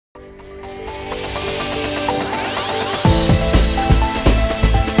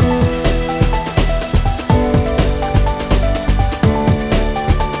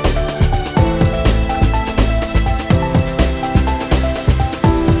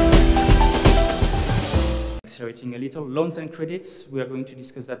accelerating a little. Loans and credits, we are going to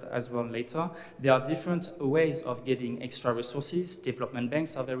discuss that as well later. There are different ways of getting extra resources. Development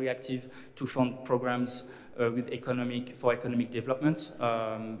banks are very active to fund programs for economic development.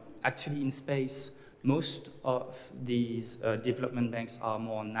 Actually, in space, most of these development banks are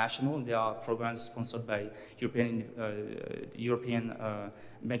more national. There are programs sponsored by European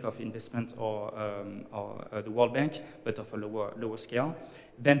Bank of Investment or the World Bank, but of a lower scale.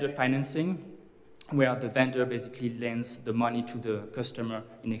 Vendor financing, where the vendor basically lends the money to the customer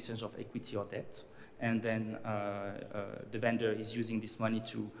in exchange of equity or debt. And then the vendor is using this money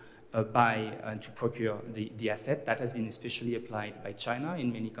to buy and to procure the asset. That has been especially applied by China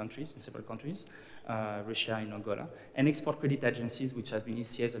in many countries, in several countries, Russia and Angola. And export credit agencies, which has been,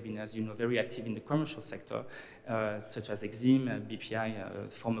 ECAs have been, as you know, very active in the commercial sector, such as Exim,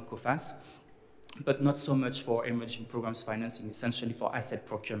 BPI, former COFAS, but not so much for emerging programs financing, essentially for asset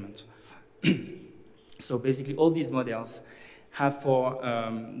procurement. So basically all these models have for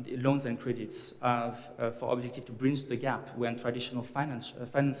loans and credits have for objective to bridge the gap when traditional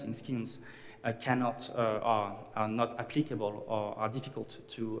financing schemes are not applicable or are difficult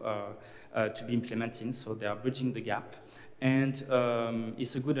to be implemented. So they are bridging the gap. And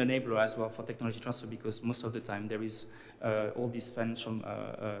it's a good enabler as well for technology transfer, because most of the time there is all these financial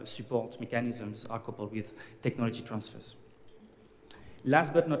support mechanisms are coupled with technology transfers.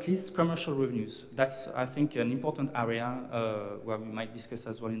 Last but not least, commercial revenues. That's, I think, an important area where we might discuss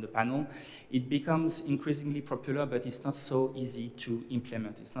as well in the panel. It becomes increasingly popular, but it's not so easy to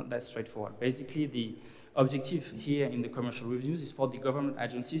implement. It's not that straightforward. Basically, the objective here in the commercial revenues is for the government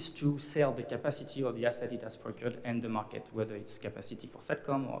agencies to sell the capacity or the asset it has procured and the market, whether it's capacity for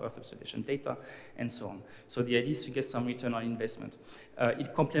SATCOM or Earth observation data, and so on. So the idea is to get some return on investment.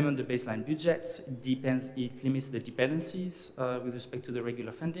 It complements the baseline budget, it limits the dependencies with respect to the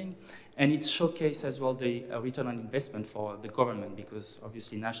regular funding, and it showcases as well the return on investment for the government, because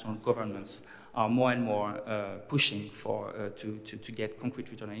obviously national governments are more and more pushing to get concrete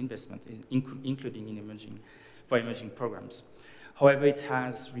return on investment, including in emerging programs. However, it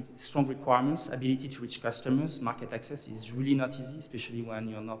has strong requirements, ability to reach customers. Market access is really not easy, especially when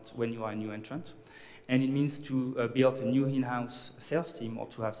you are a new entrant. And it means to build a new in-house sales team or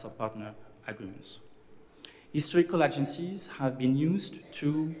to have some partner agreements. Historical agencies have been used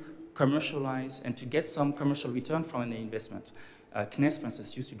to commercialize and to get some commercial return from an investment. CNES, for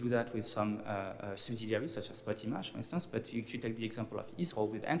instance, used to do that with some subsidiaries, such as Spotimage, for instance, but if you take the example of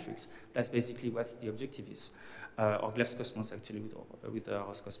ISRO with Antrix, that's basically what the objective is. Or Glebskosmos, actually, with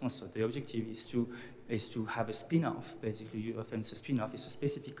Roscosmos. So the objective is to have a spin-off. Basically, often it's a spin-off, it's a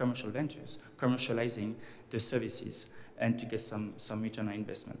specific commercial ventures, commercializing the services, and to get some return on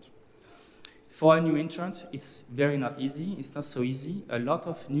investment. For a new entrant, it's very not easy. It's not so easy. A lot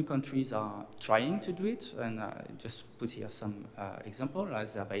of new countries are trying to do it, and just put here some examples: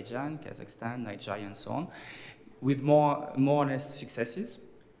 Azerbaijan, Kazakhstan, Nigeria, and so on, with more or less successes,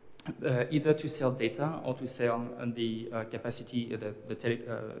 either to sell data or to sell the capacity,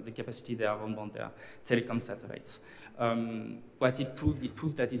 the capacity they have on their telecom satellites. What it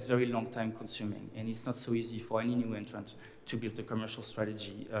proved that it's very long time consuming, and it's not so easy for any new entrant to build a commercial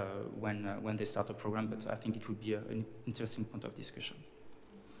strategy when they start a program, but I think it would be an interesting point of discussion.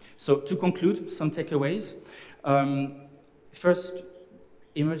 So to conclude, some takeaways. First,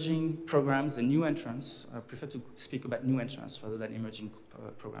 emerging programs and new entrants, I prefer to speak about new entrants rather than emerging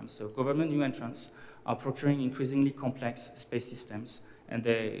programs. So government new entrants are procuring increasingly complex space systems, and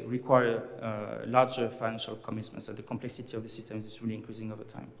they require larger financial commitments, so the complexity of the systems is really increasing over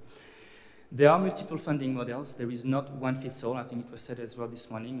time. There are multiple funding models. There is not one fits all. I think it was said as well this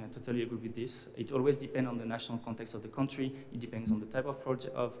morning. I totally agree with this. It always depends on the national context of the country. It depends on the type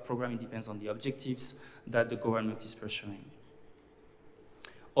of program. It depends on the objectives that the government is pursuing.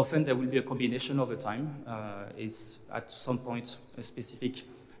 Often there will be a combination over time. Is at some point a specific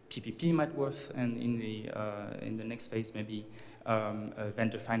PPP might work, and in the next phase maybe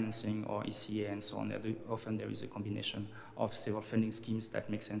vendor financing or ECA and so on. Often there is a combination of several funding schemes that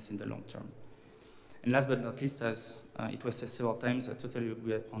make sense in the long term. And last but not least, as it was said several times, I totally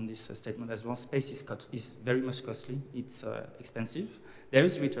agree on this statement as well. Space is very much costly. It's expensive. There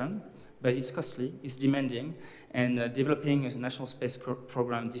is return, but it's costly, it's demanding, and developing a national space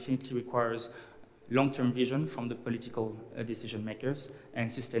program definitely requires long-term vision from the political decision makers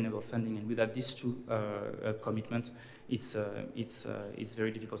and sustainable funding. And without these two commitments, it's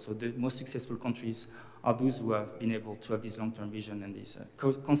very difficult. So the most successful countries are those who have been able to have this long-term vision and this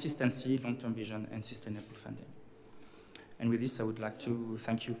consistency, long-term vision, and sustainable funding. And with this, I would like to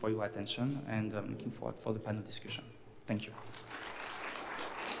thank you for your attention, and I'm looking forward for the panel discussion. Thank you.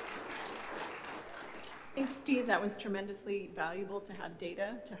 think, Steve, that was tremendously valuable to have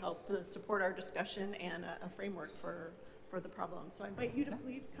data to help support our discussion and a framework for the problem. So I invite you to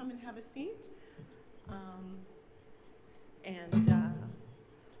please come and have a seat.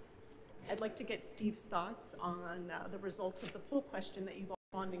 I'd like to get Steve's thoughts on the results of the poll question that you've all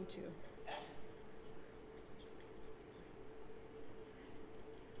been responding to.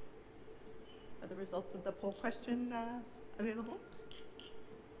 Are the results of the poll question available?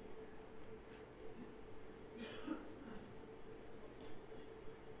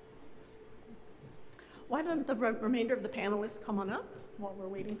 Why don't the remainder of the panelists come on up while we're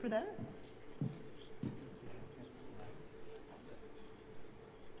waiting for that?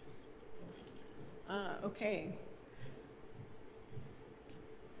 Okay.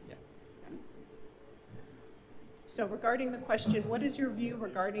 Yeah. So regarding the question, what is your view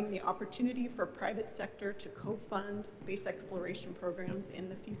regarding the opportunity for private sector to co-fund space exploration programs in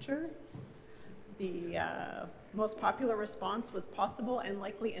the future? The most popular response was possible and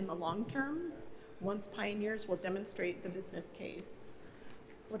likely in the long term, once pioneers will demonstrate the business case.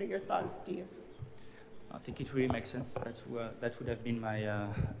 What are your thoughts, Steve? I think it really makes sense. That would have been my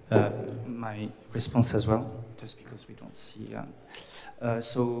my response as well, just because we don't see.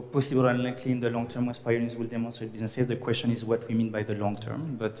 So possible and likely in the long term, as pioneers will demonstrate business case. The question is what we mean by the long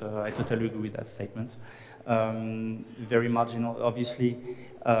term, but I totally agree with that statement. Very marginal, obviously.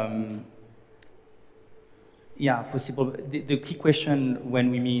 Yeah, possible. The key question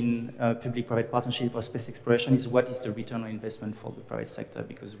when we mean public-private partnership for space exploration is what is the return on investment for the private sector?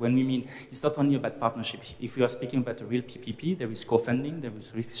 Because when we mean, it's not only about partnership. If we are speaking about a real PPP, there is co-funding, there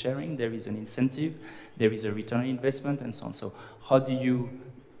is risk sharing, there is an incentive, there is a return on investment, and so on. So how do you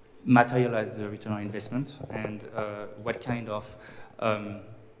materialize the return on investment, and what kind of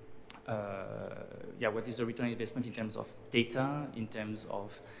what is the return on investment in terms of data, in terms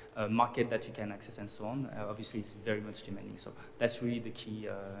of market that you can access, and so on? Obviously, it's very much demanding. So that's really the key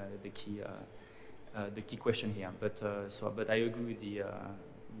question here. But I agree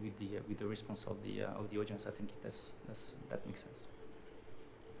with the response of the audience. I think that makes sense.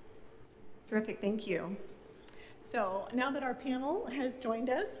 Terrific, thank you. So now that our panel has joined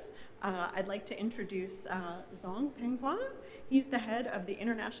us, I'd like to introduce Zhong Penghua. He's the head of the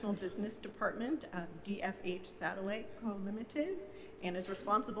International Business Department of DFH Satellite Co. Limited and is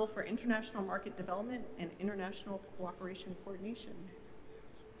responsible for international market development and international cooperation coordination.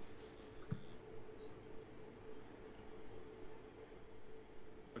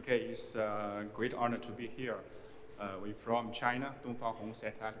 Okay, it's a great honor to be here. We're from China, Dongfang Hong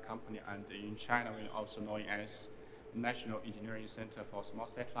Satellite Company, and in China we're also known as National Engineering Center for Small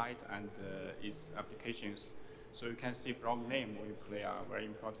Satellite and its applications. So you can see from name, we play a very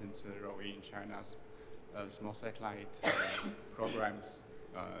important role in China's small satellite programs.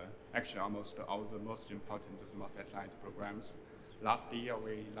 Actually, almost all the most important small satellite programs. Last year,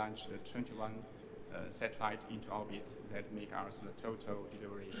 we launched 21 satellites into orbit that make us the total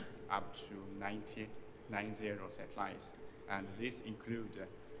delivery up to 90 satellites. And this includes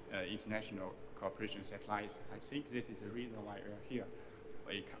international cooperation satellites. I think this is the reason why we're here.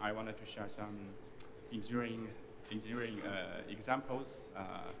 I wanted to share some engineering examples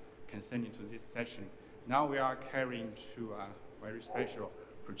concerning to this session. Now we are carrying to a very special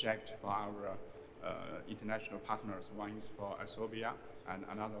project for our international partners. One is for Ethiopia and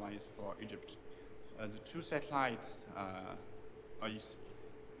another one is for Egypt. The two satellites are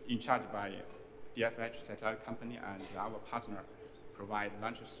in charge by DFH Satellite Company, and our partner provide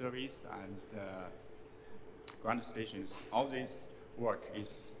launch service and ground stations. All this work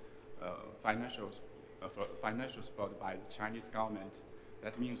is financial support by the Chinese government.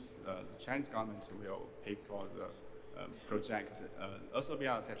 That means the Chinese government will pay for the project.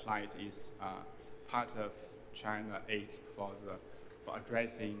 Ethiopia satellite is part of China aid for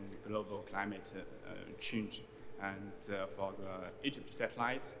addressing global climate change, and for the Egypt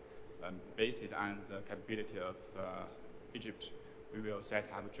satellite, based on the capability of Egypt, we will set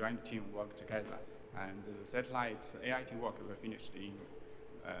up a joint team work together, and the satellite AIT work will be finished in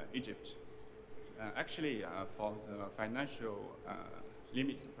Egypt. Actually, for the financial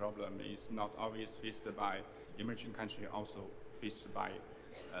limit problem is not always faced by emerging countries, also faced by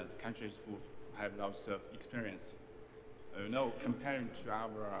the countries who have lots of experience. Comparing to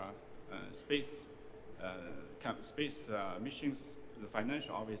our space missions, the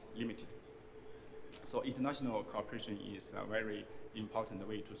financial always limited. So international cooperation is a very important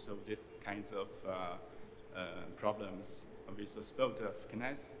way to solve these kinds of problems. With the support of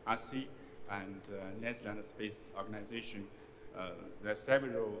CNES, RC, and Netherlands Space Organization, there are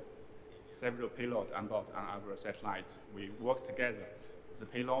several payloads on board on our satellite. We work together the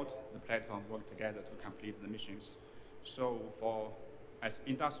payload, the platform work together to complete the missions. So as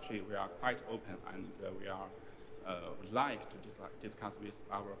industry, we are quite open, and we are would like to discuss with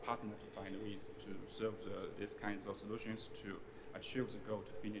our partner to find ways to serve these kinds of solutions to achieve the goal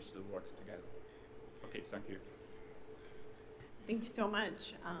to finish the work together. Okay, thank you. Thank you so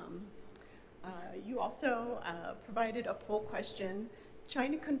much. You also provided a poll question.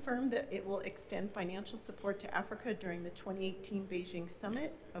 China confirmed that it will extend financial support to Africa during the 2018 Beijing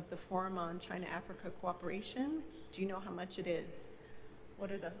Summit of the Forum on China-Africa Cooperation. Do you know how much it is?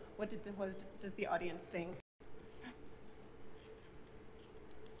 What does the audience think?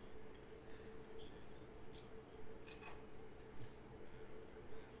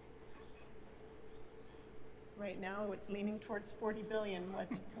 Right now, it's leaning towards 40 billion.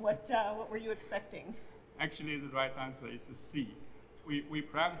 What were you expecting? Actually, the right answer is C. We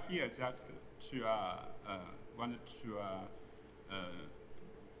planned here just to wanted to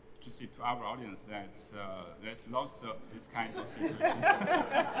say to our audience that there's lots of this kind of situation.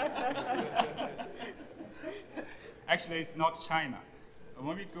 Actually, it's not China.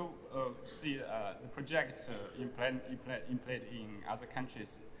 When we go see the project implemented in other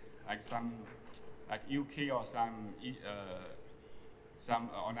countries, like UK or some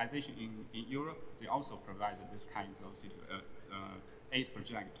organization in Europe, they also provided this kind of aid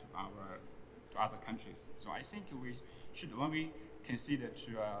project to other countries. So I think we should, when we consider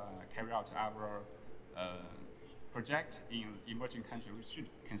to carry out our project in emerging countries, we should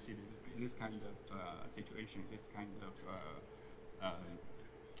consider this kind of situation, this kind of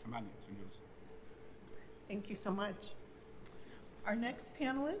money to use. Thank you so much. Our next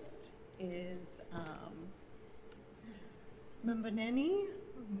panelist is Mboneni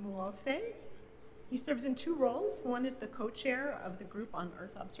Muofe. He serves in two roles. One is the co-chair of the Group on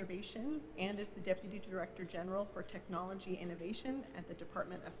Earth Observation and is the Deputy Director General for Technology Innovation at the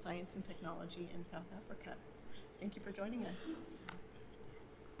Department of Science and Technology in South Africa. Thank you for joining us.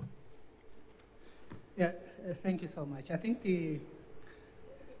 Yeah, thank you so much. I think the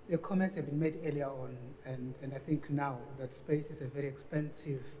comments have been made earlier on, and I think now that space is a very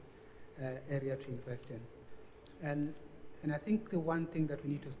expensive area to invest in. And I think the one thing that we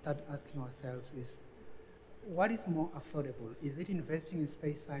need to start asking ourselves is, what is more affordable? Is it investing in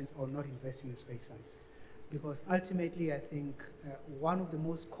space science or not investing in space science? Because ultimately, I think one of the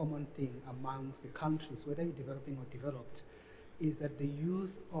most common thing amongst the countries, whether you're developing or developed, is that the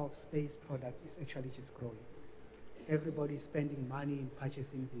use of space products is actually just growing. Everybody is spending money in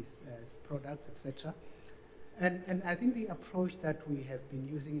purchasing these products, etc. And I think the approach that we have been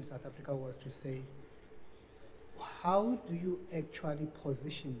using in South Africa was to say, how do you actually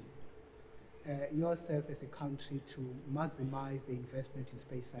position yourself as a country to maximize the investment in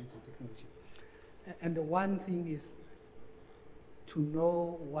space science and technology? And the one thing is to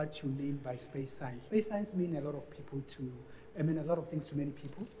know what you mean by space science. Space science means a lot of a lot of things to many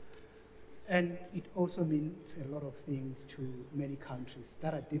people. And it also means a lot of things to many countries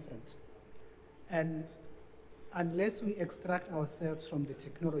that are different. And unless we extract ourselves from the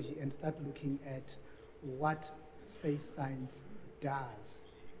technology and start looking at what space science does,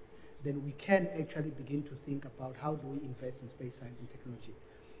 then we can actually begin to think about how do we invest in space science and technology.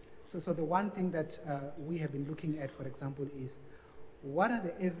 So the one thing that we have been looking at, for example, is what are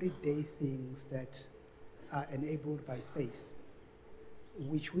the everyday things that are enabled by space,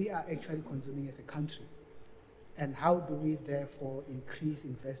 which we are actually consuming as a country, and how do we therefore increase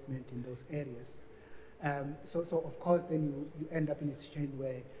investment in those areas? So of course, then you end up in a situation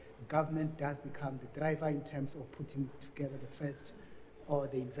where government does become the driver in terms of putting together the first or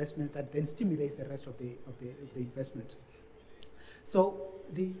the investment that then stimulates the rest of the investment. So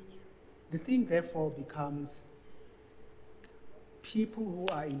the thing therefore becomes people who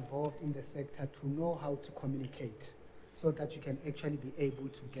are involved in the sector to know how to communicate so that you can actually be able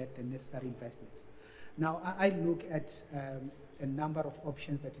to get the necessary investments. Now, I look at a number of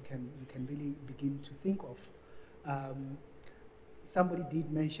options that you can really begin to think of. Somebody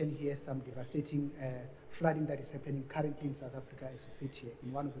did mention here some devastating flooding that is happening currently in South Africa as we sit here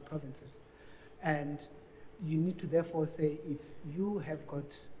in one of the provinces. And you need to therefore say, if you have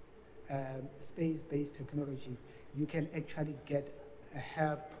got space-based technology, you can actually get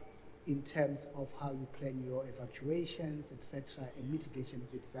help in terms of how you plan your evacuations, etc., and mitigation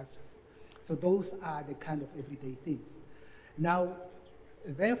of the disasters. So those are the kind of everyday things. Now,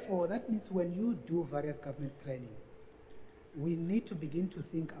 therefore, that means when you do various government planning, we need to begin to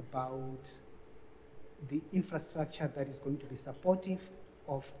think about the infrastructure that is going to be supportive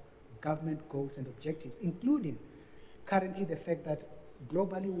of government goals and objectives, including currently the fact that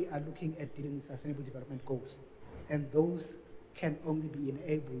globally we are looking at dealing with sustainable development goals. And those can only be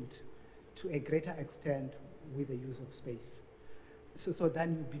enabled to a greater extent with the use of space. So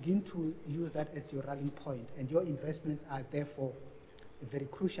then you begin to use that as your rallying point, and your investments are therefore very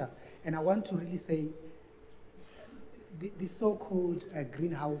crucial. And I want to really say the so-called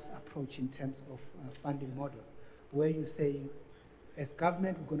greenhouse approach in terms of funding model, where you're saying, as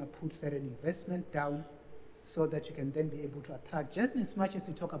government, we're going to put certain investment down so that you can then be able to attract, just as much as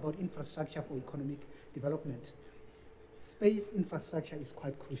you talk about infrastructure for economic development, space infrastructure is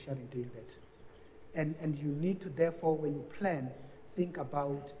quite crucial in doing that. And you need to, therefore, when you plan, think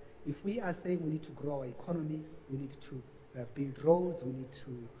about, if we are saying we need to grow our economy, we need to build roads, we need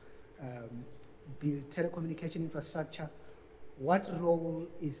to build telecommunication infrastructure, what role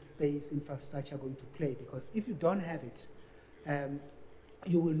is space infrastructure going to play? Because if you don't have it,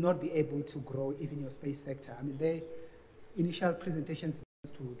 you will not be able to grow even your space sector. I mean, the initial presentations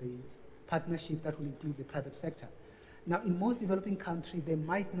to the partnership that will include the private sector. Now, in most developing countries, there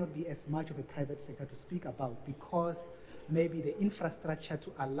might not be as much of a private sector to speak about because maybe the infrastructure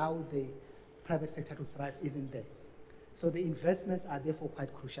to allow the private sector to thrive isn't there. So the investments are therefore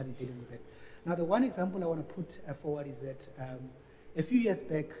quite crucial in dealing with it. Now, the one example I want to put forward is that a few years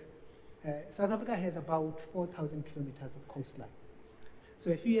back, South Africa has about 4,000 kilometers of coastline.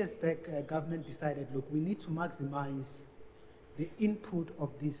 So a few years back, government decided, look, we need to maximize the input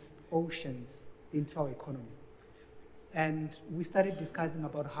of these oceans into our economy. And we started discussing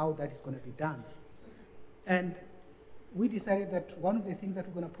about how that is going to be done. And we decided that one of the things that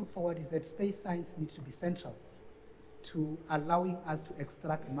we're going to put forward is that space science needs to be central to allowing us to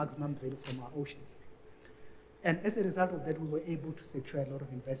extract maximum value from our oceans. And as a result of that, we were able to secure a lot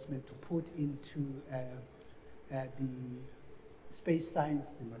of investment to put into the space science,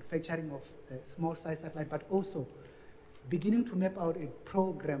 the manufacturing of small-size satellite, but also beginning to map out a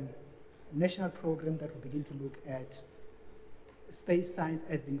program, national program that will begin to look at space science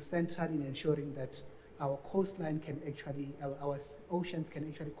as being central in ensuring that our coastline can actually, our oceans can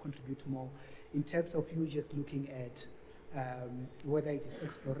actually contribute more in terms of you just looking at whether it is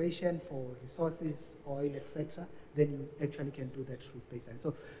exploration for resources, oil, etc., then you actually can do that through space science.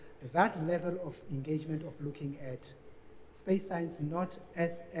 So that level of engagement of looking at space science not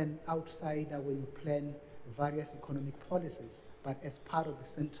as an outsider when you plan various economic policies, but as part of the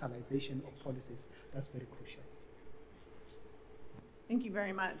centralization of policies, that's very crucial. Thank you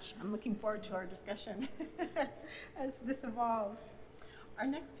very much. I'm looking forward to our discussion as this evolves. Our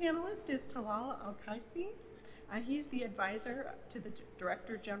next panelist is Talal Al-Kaisi. He's the advisor to the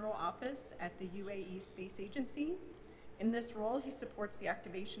Director General Office at the UAE Space Agency. In this role, he supports the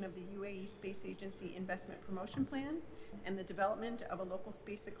activation of the UAE Space Agency Investment Promotion Plan and the development of a local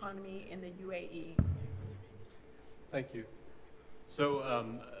space economy in the UAE. Thank you. So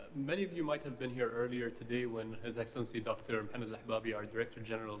many of you might have been here earlier today when His Excellency Dr. Mohammed Al-Ahbabi, our Director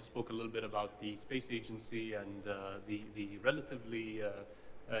General, spoke a little bit about the space agency and the relatively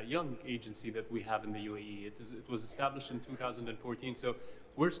young agency that we have in the UAE. It was established in 2014, so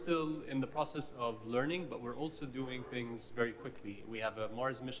we're still in the process of learning, but we're also doing things very quickly. We have a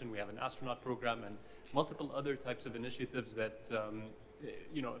Mars mission, we have an astronaut program, and multiple other types of initiatives that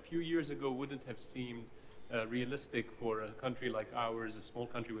a few years ago wouldn't have seemed realistic for a country like ours, a small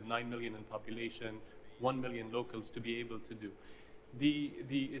country with 9 million in population, 1 million locals, to be able to do.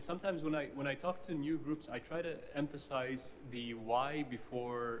 Sometimes when I talk to new groups, I try to emphasize the why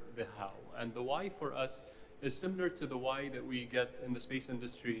before the how. And the why for us is similar to the why that we get in the space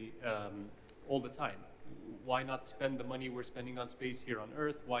industry all the time. Why not spend the money we're spending on space here on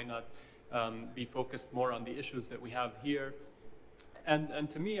Earth? Why not be focused more on the issues that we have here? And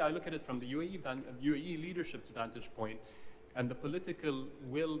to me, I look at it from the UAE leadership's vantage point, and the political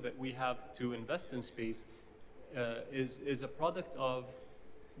will that we have to invest in space is a product of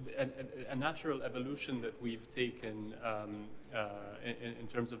a natural evolution that we've taken in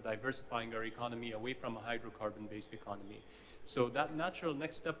terms of diversifying our economy away from a hydrocarbon-based economy. So that natural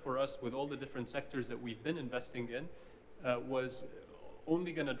next step for us with all the different sectors that we've been investing in was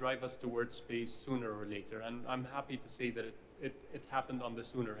only going to drive us towards space sooner or later. And I'm happy to say that it happened on the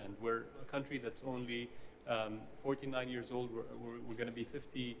sooner end. We're a country that's only 49 years old. We're going to be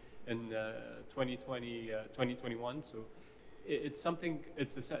 50 in 2021. So it's something.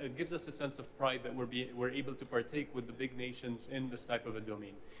 It gives us a sense of pride that we're able to partake with the big nations in this type of a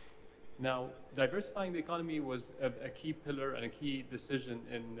domain. Now, diversifying the economy was a key pillar and a key decision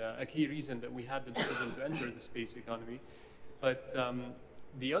and a key reason that we had the decision to enter the space economy. But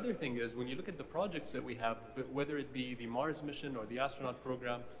the other thing is, when you look at the projects that we have, whether it be the Mars mission or the astronaut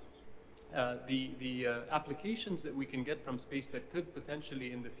program, the applications that we can get from space that could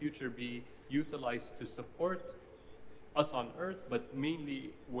potentially in the future be utilized to support us on Earth, but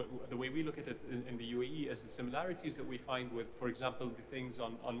mainly the way we look at it in the UAE is the similarities that we find with, for example, the things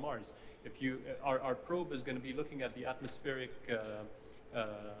on Mars. If you, our probe is going to be looking at the atmospheric,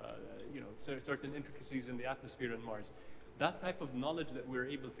 certain intricacies in the atmosphere on Mars. That type of knowledge that we're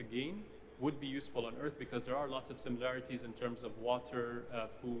able to gain would be useful on Earth because there are lots of similarities in terms of water,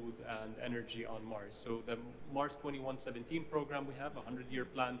 food, and energy on Mars. So the Mars 2117 program we have, a 100-year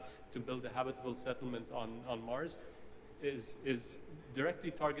plan to build a habitable settlement on Mars, is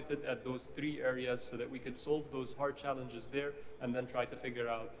directly targeted at those three areas so that we could solve those hard challenges there and then try to figure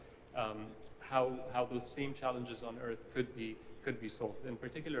out how those same challenges on Earth could be solved, in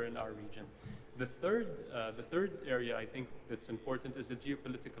particular in our region. The third area I think that's important is a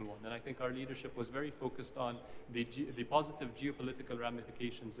geopolitical one, and I think our leadership was very focused on the positive geopolitical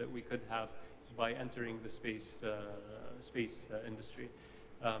ramifications that we could have by entering the space industry.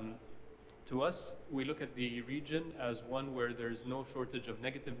 To us, we look at the region as one where there's no shortage of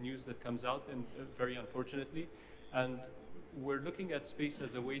negative news that comes out, and very unfortunately, and we're looking at space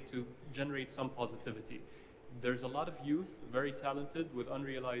as a way to generate some positivity. There's a lot of youth, very talented, with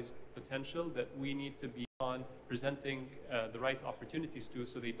unrealized potential that we need to be on presenting the right opportunities to,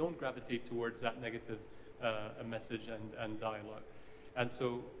 so they don't gravitate towards that negative message and dialogue. And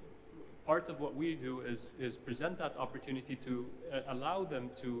so part of what we do is present that opportunity to allow them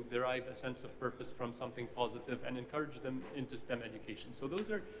to derive a sense of purpose from something positive and encourage them into STEM education. So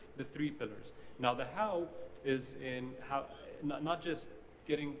those are the three pillars. Now the how is in how, not just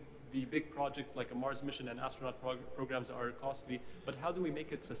getting the big projects like a Mars mission and astronaut programs are costly, but how do we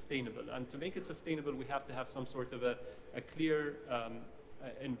make it sustainable? And to make it sustainable, we have to have some sort of a clear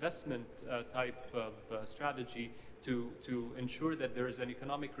investment type of strategy to ensure that there is an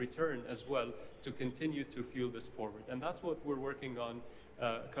economic return as well to continue to fuel this forward. And that's what we're working on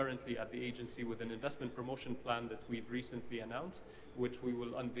currently at the agency with an investment promotion plan that we've recently announced, which we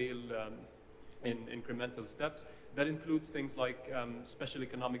will unveil in incremental steps. That includes things like special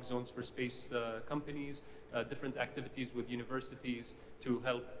economic zones for space companies, different activities with universities to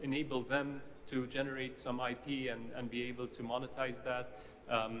help enable them to generate some IP and be able to monetize that.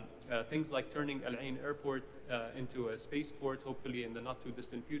 Things like turning Al Ain Airport into a spaceport, hopefully in the not too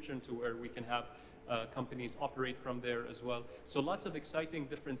distant future, to where we can have companies operate from there as well. So lots of exciting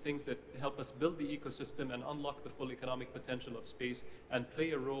different things that help us build the ecosystem and unlock the full economic potential of space and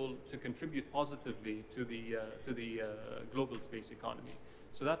play a role to contribute positively to the global space economy.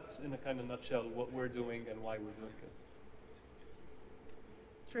 So that's in a kind of nutshell what we're doing and why we're doing it.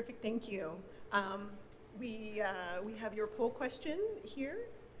 Terrific, thank you. We have your poll question here.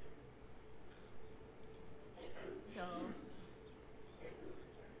 So,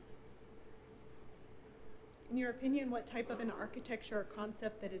 in your opinion, what type of an architecture or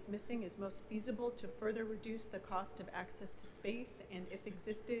concept that is missing is most feasible to further reduce the cost of access to space, and if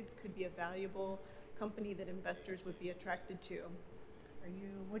existed, could be a valuable company that investors would be attracted to?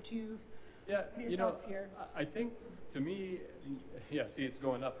 Yeah, your thoughts here? I think, to me, yeah, see, it's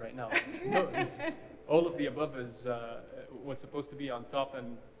going up right now. No, all of the above is what's supposed to be on top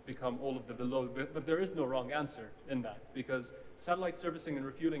and become all of the below, but there is no wrong answer in that, because satellite servicing and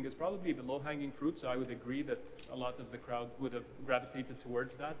refueling is probably the low-hanging fruit, so I would agree that a lot of the crowd would have gravitated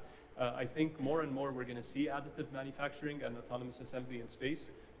towards that. I think more and more we're going to see additive manufacturing and autonomous assembly in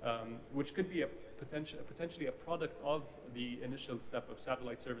space, which could be potentially a product of the initial step of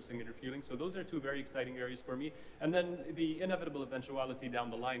satellite servicing and refueling. So those are two very exciting areas for me. And then the inevitable eventuality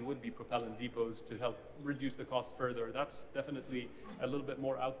down the line would be propellant depots to help reduce the cost further. That's definitely a little bit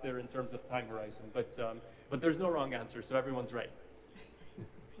more out there in terms of time horizon. But there's no wrong answer, so everyone's right.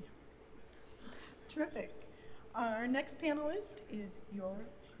 Terrific. Our next panelist is Yor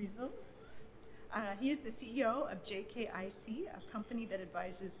Krizel. He is the CEO of JKIC, a company that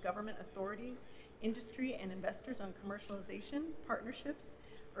advises government authorities, industry, and investors on commercialization, partnerships,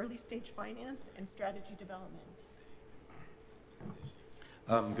 early stage finance, and strategy development.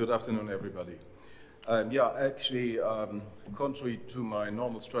 Good afternoon, everybody. Contrary to my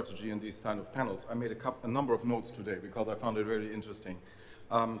normal strategy in these kind of panels, I made a number of notes today because I found it very interesting.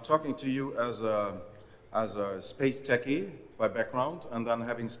 Talking to you as a space techie by background, and then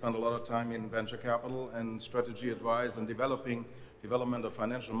having spent a lot of time in venture capital and strategy advice and development of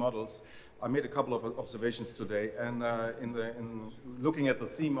financial models, I made a couple of observations today. And in looking at the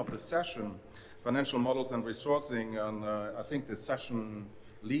theme of the session, financial models and resourcing, and I think the session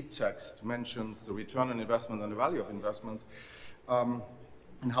lead text mentions the return on investment and the value of investments, and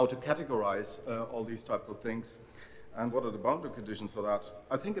how to categorize all these types of things. And what are the boundary conditions for that?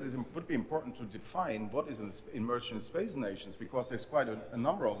 I think it would be important to define what is an emerging space nations, because there's quite a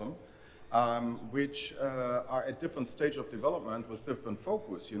number of them. which are at different stage of development with different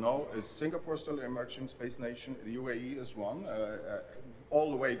focus. You know, is Singapore still an emerging space nation? The UAE is one.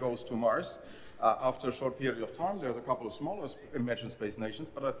 All the way goes to Mars. After a short period of time, there's a couple of smaller emerging space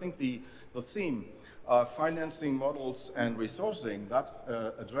nations, but I think the theme, financing models and resourcing, that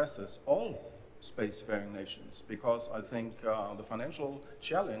addresses all spacefaring nations, because I think the financial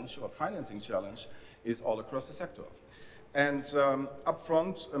challenge or financing challenge is all across the sector. And up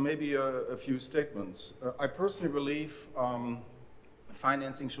front, maybe a few statements. I personally believe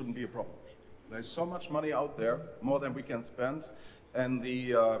financing shouldn't be a problem. There's so much money out there, more than we can spend, and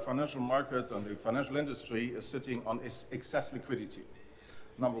the financial markets and the financial industry is sitting on excess liquidity,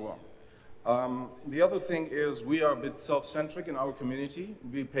 number one. The other thing is we are a bit self-centric in our community.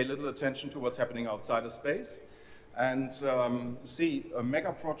 We pay little attention to what's happening outside of space, and see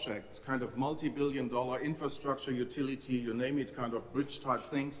mega projects, kind of multi-billion-dollar infrastructure, utility, you name it, kind of bridge-type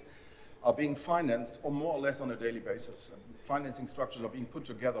things, are being financed or more or less on a daily basis. Financing structures are being put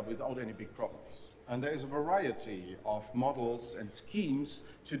together without any big problems. And there is a variety of models and schemes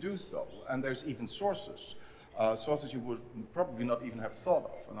to do so. And there's even sources you would probably not even have thought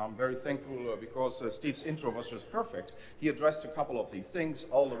of. And I'm very thankful because Steve's intro was just perfect. He addressed a couple of these things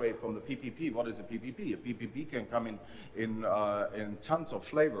all the way from the PPP. What is a PPP? A PPP can come in tons of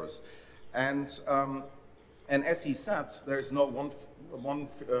flavors. And as he said, there is no one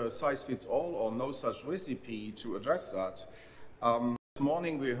size fits all or no such recipe to address that. This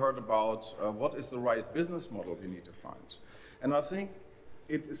morning we heard about what is the right business model we need to find. And I think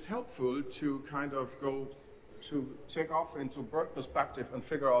it is helpful to kind of go to take off into bird perspective and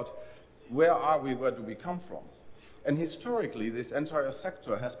figure out where are we, where do we come from. And historically, this entire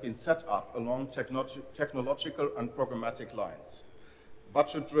sector has been set up along technological and programmatic lines.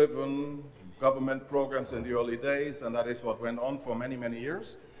 Budget-driven government programs in the early days, and that is what went on for many, many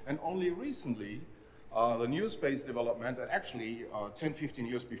years. And only recently, the new space development, and actually 10, 15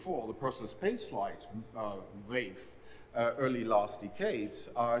 years before, the personal space flight wave, early last decade,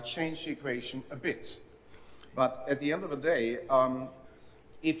 changed the equation a bit. But at the end of the day,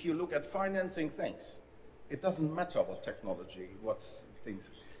 if you look at financing things, it doesn't matter what technology, what things.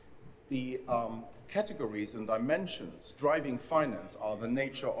 The categories and dimensions driving finance are the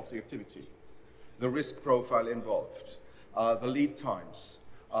nature of the activity, the risk profile involved, the lead times,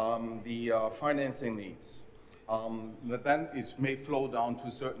 the financing needs. That then it may flow down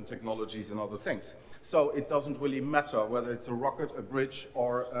to certain technologies and other things. So it doesn't really matter whether it's a rocket, a bridge,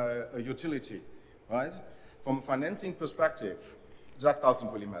 or a utility, right? From a financing perspective, that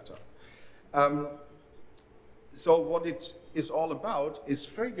doesn't really matter. So what it is all about is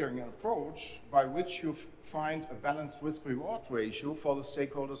figuring an approach by which you find a balanced risk-reward ratio for the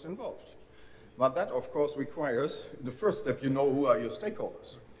stakeholders involved. But that, of course, requires, in the first step, you know who are your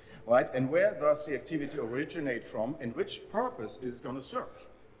stakeholders, right? And where does the activity originate from, and which purpose is it going to serve,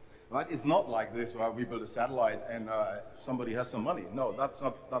 right? It's not like this, where we build a satellite and somebody has some money. No, that's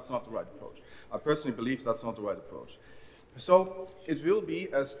not the right approach. I personally believe that's not the right approach. So it will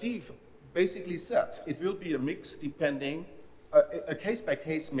be, as Steve basically said, it will be a mix depending, a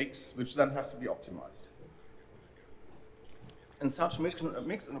case-by-case mix, which then has to be optimized. And such mix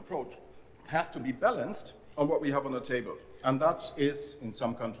and approach has to be balanced on what we have on the table. And that is, in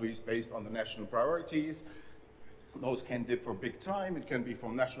some countries, based on the national priorities. Those can differ big time. It can be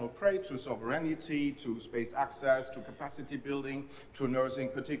from national pride to sovereignty, to space access, to capacity building, to nursing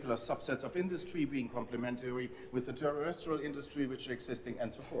particular subsets of industry being complementary with the terrestrial industry which are existing,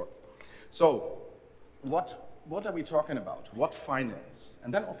 and so forth. So what are we talking about? What finance?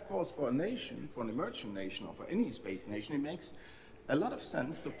 And then, of course, for a nation, for an emerging nation, or for any space nation, it makes a lot of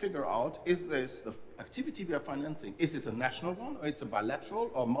sense to figure out, is this the activity we are financing, is it a national one, or it's a bilateral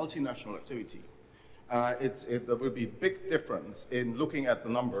or multinational activity? There will be big difference in looking at the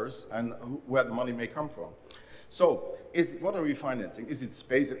numbers and where the money may come from. So, what are we financing? Is it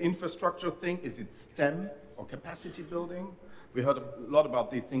space and infrastructure thing? Is it STEM or capacity building? We heard a lot about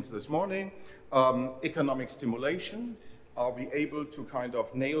these things this morning. Economic stimulation. Are we able to kind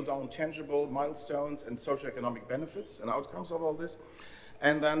of nail down tangible milestones and socioeconomic benefits and outcomes of all this?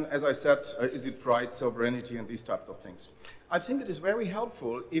 And then, as I said, is it pride, sovereignty, and these types of things? I think it is very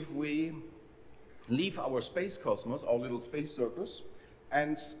helpful if we leave our space cosmos, our little space circus,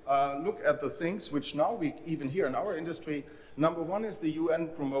 and look at the things which now we, even here in our industry, number one is the UN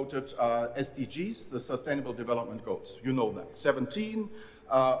promoted SDGs, the Sustainable Development Goals. You know that, 17,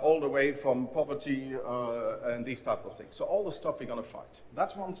 all the way from poverty and these types of things. So all the stuff we're going to fight.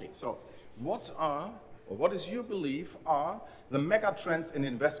 That's one thing. So what is your belief are the mega trends in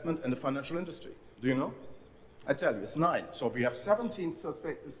investment in the financial industry? Do you know? I tell you, it's 9. So we have 17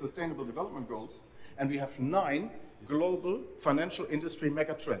 sustainable development goals, and we have 9 global financial industry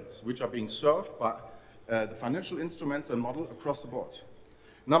megatrends, which are being served by the financial instruments and model across the board.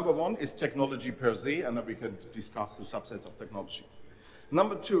 Number 1 is technology per se, and then we can discuss the subsets of technology.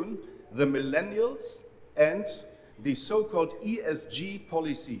 Number 2, the millennials and the so-called ESG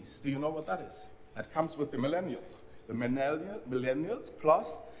policies. Do you know what that is? That comes with the millennials. The millennials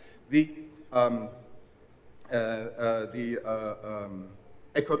plus the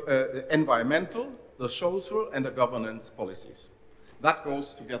environmental, the social, and the governance policies. That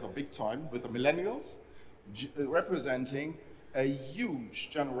goes together big time with the millennials, representing a huge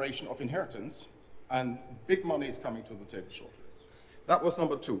generation of inheritance, and big money is coming to the table shortly. That was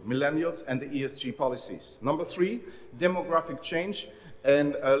number 2, millennials and the ESG policies. Number 3, demographic change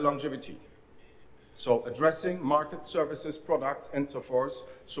and longevity. So addressing market services, products, and so forth,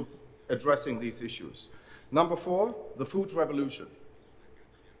 so addressing these issues. Number 4, the food revolution.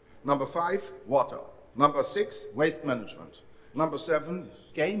 Number 5, water. Number 6, waste management. Number 7,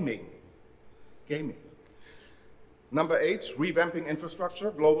 gaming. Number 8, revamping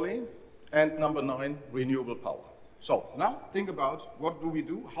infrastructure globally. And number 9, renewable power. So now think about what do we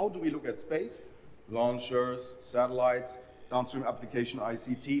do? How do we look at space? Launchers, satellites, downstream application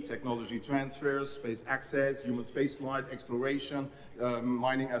ICT, technology transfers, space access, human spaceflight, exploration,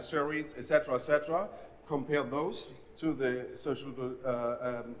 mining asteroids, etc. Compare those to the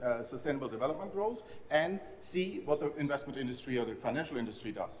sustainable development goals and see what the investment industry or the financial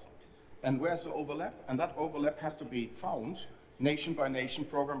industry does. And where's the overlap? And that overlap has to be found nation by nation,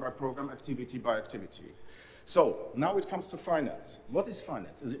 program by program, activity by activity. So now it comes to finance. What is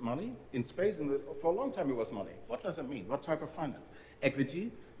finance? Is it money? In space, for a long time it was money. What does it mean? What type of finance?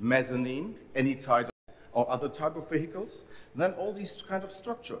 Equity, mezzanine, any type or other type of vehicles. Then all these kind of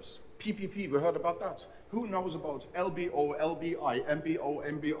structures. PPP, we heard about that. Who knows about LBO, LBI, MBO,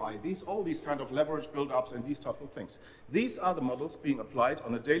 MBI? All these kind of leverage build-ups and these type of things. These are the models being applied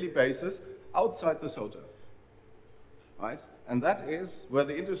on a daily basis outside the SOTA. Right? And that is where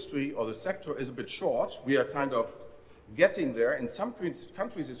the industry or the sector is a bit short. We are kind of getting there. In some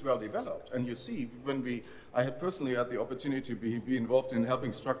countries it's well developed. And you see, I had personally had the opportunity to be involved in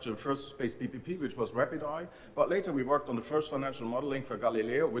helping structure the first space PPP, which was Rapid Eye. But later we worked on the first financial modeling for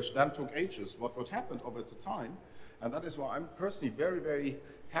Galileo, which then took ages. What happened over the time? And that is why I'm personally very, very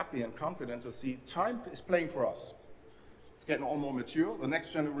happy and confident to see time is playing for us. It's getting all more mature. The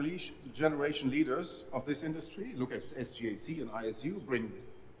next generation leaders of this industry, look at SGAC and ISU, bring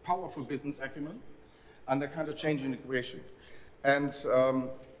powerful business acumen, and they're kind of changing the equation. And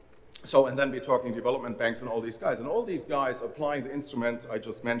and then we're talking development banks and all these guys. And all these guys applying the instruments I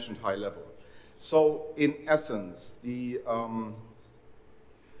just mentioned high level. So in essence, the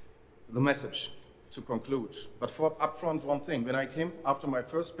message to conclude. But for upfront one thing, when I came after my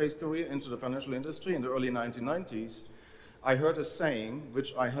first space career into the financial industry in the early 1990s, I heard a saying,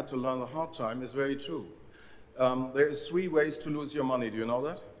 which I had to learn the hard time, is very true. There is 3 ways to lose your money, do you know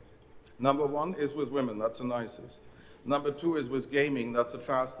that? Number 1 is with women, that's the nicest. Number 2 is with gaming, that's the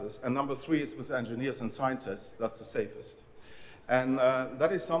fastest. And number 3 is with engineers and scientists, that's the safest. And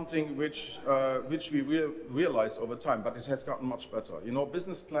that is something which we realize over time, but it has gotten much better. You know,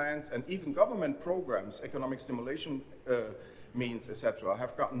 business plans and even government programs, economic stimulation means, etc.,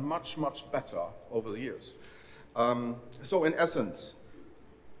 have gotten much, much better over the years. So in essence,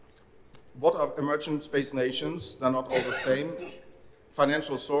 what are emerging space nations? They're not all the same.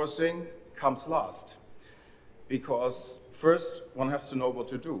 Financial sourcing comes last, because first one has to know what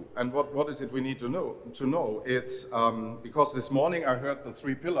to do. And what is it we need to know? It's because this morning I heard the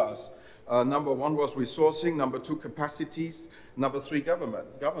 3 pillars. Number 1 was resourcing, number 2 capacities, number 3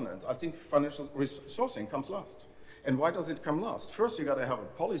 governance. I think financial resourcing comes last. And why does it come last? First, you got to have a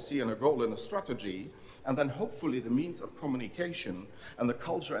policy and a goal and a strategy, and then hopefully the means of communication and the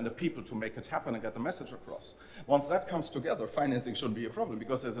culture and the people to make it happen and get the message across. Once that comes together, financing shouldn't be a problem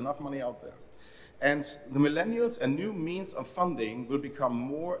because there's enough money out there. And the millennials and new means of funding will become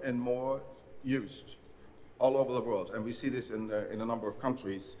more and more used all over the world. And we see this in a number of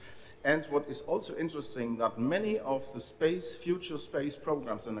countries. And what is also interesting, that many of the future space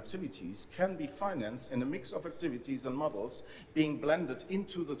programs and activities can be financed in a mix of activities and models being blended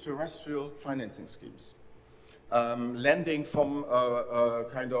into the terrestrial financing schemes. Lending from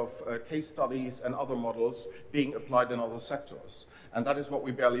case studies and other models being applied in other sectors. And that is what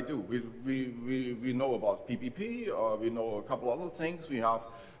we barely do. We know about PPP, or we know a couple other things. We have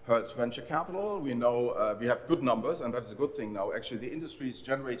hurts venture capital. We know we have good numbers, and that's a good thing now. Actually, the industry is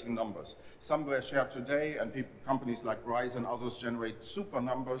generating numbers. Some were shared today, and companies like Rise and others generate super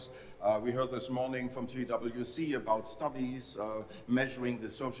numbers. We heard this morning from TWC about studies measuring the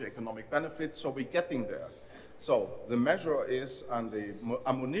socioeconomic benefits, so we're getting there. So the measure is, and the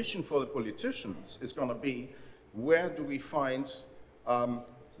ammunition for the politicians is going to be, where do we find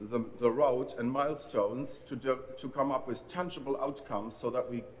the road and milestones to come up with tangible outcomes so that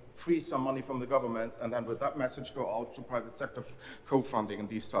we free some money from the governments, and then with that message go out to private sector co-funding and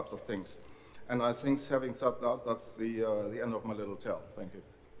these types of things. And I think, having said that, that's the end of my little tale. Thank you.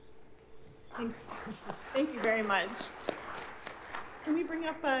 Thank you very much. Can we bring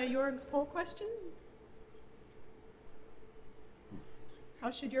up Jorg's poll question?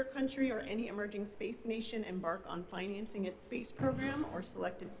 How should your country or any emerging space nation embark on financing its space program or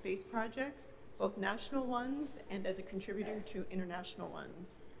selected space projects, both national ones and as a contributor to international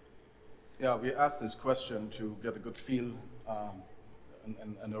ones? Yeah, we asked this question to get a good feel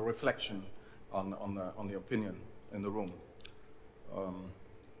and a reflection on the opinion in the room.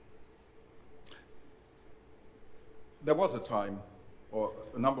 There was a time, or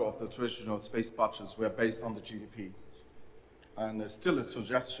a number of the traditional space budgets were based on the GDP. And there's still a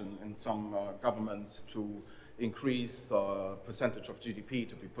suggestion in some governments to increase the percentage of GDP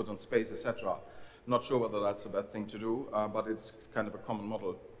to be put on space, etc. Not sure whether that's the best thing to do, but it's kind of a common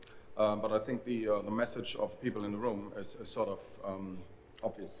model. But I think the message of people in the room is sort of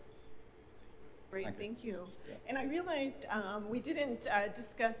obvious. Great, thank you. Yeah. And I realized we didn't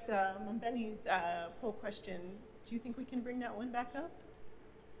discuss Mbeni's poll question. Do you think we can bring that one back up?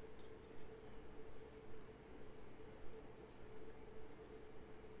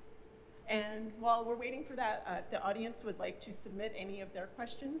 And while we're waiting for that, if the audience would like to submit any of their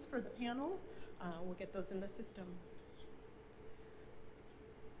questions for the panel, we'll get those in the system.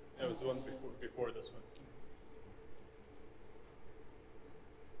 There was one before this one.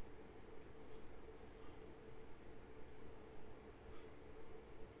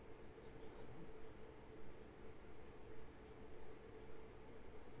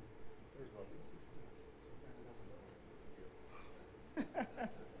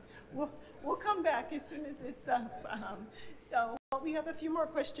 We'll come back as soon as it's up. So we have a few more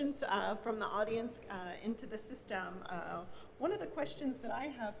questions from the audience into the system. One of the questions that I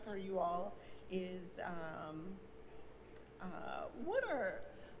have for you all is what are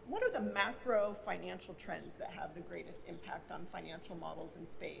the macro financial trends that have the greatest impact on financial models in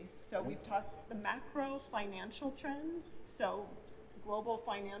space? So we've talked the macro financial trends. So global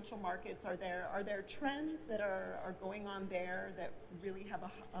financial markets, are there trends that are going on there that really have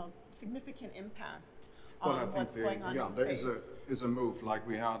a significant impact on what's going on in space? There is a move like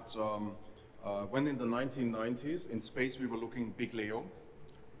we had when in the 1990s in space we were looking big Leo,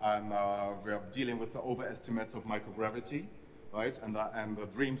 and we are dealing with the overestimates of microgravity, right? And the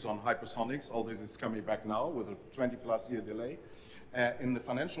dreams on hypersonics. All this is coming back now with a 20+ year delay. In the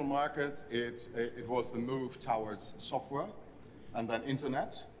financial markets, it was the move towards software, and then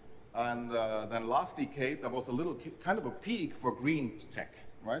internet, and then last decade there was a little kind of a peak for green tech,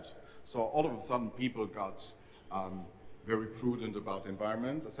 right? So all of a sudden people got very prudent about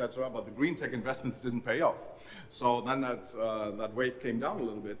environment, etc. But the green tech investments didn't pay off. So then that wave came down a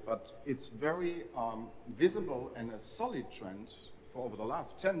little bit, but it's very visible, and a solid trend for over the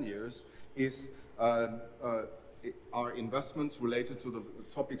last 10 years is our investments related to the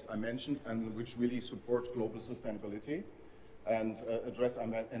topics I mentioned, and which really support global sustainability and address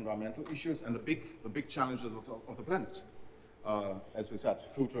environmental issues and the big challenges of the planet. As we said,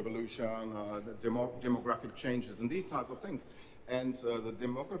 food revolution, the demographic changes, and these type of things. And the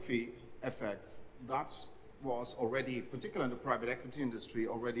demography effects, that was already, particularly in the private equity industry,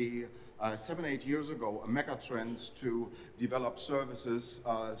 already 7-8 years ago, a mega trend to develop services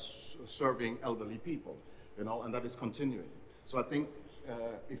serving elderly people, you know, and that is continuing. So I think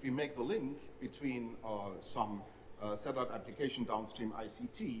if we make the link between some satellite application downstream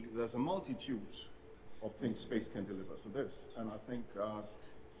ICT, there's a multitude of things space can deliver to this. And I think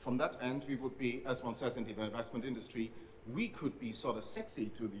from that end, we would be, as one says in the investment industry, we could be sort of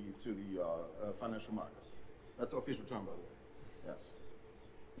sexy to the financial markets. That's the official term, by the way. Yes.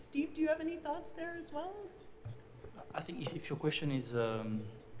 Steve, do you have any thoughts there as well? I think if your question is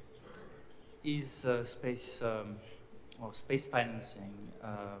space or space financing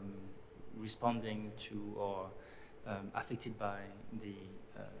responding to or affected by the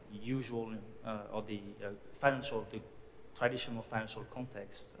usual or the traditional financial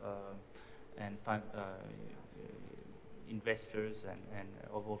context and investors and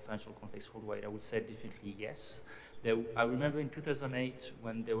overall financial context worldwide, I would say definitely yes. I remember in 2008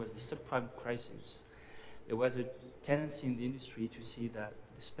 when there was the subprime crisis, there was a tendency in the industry to see that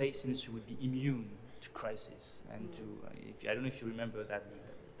the space industry would be immune to crisis and to, I don't know if you remember that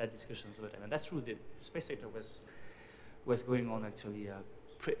discussions over time, and that's true. The space sector was going on actually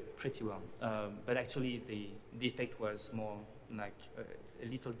pretty well, but actually the effect was more like a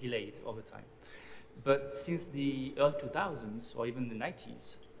little delayed over time. But since the early 2000s or even the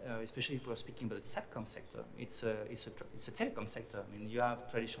 90s, especially if we're speaking about the SATCOM sector, it's a telecom sector. I mean, you have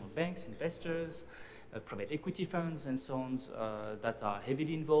traditional banks, investors, private equity funds, and so on, that are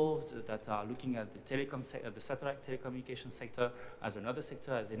heavily involved, that are looking at the satellite telecommunication sector as another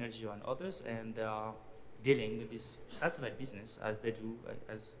sector, as energy and others, and they are dealing with this satellite business as they do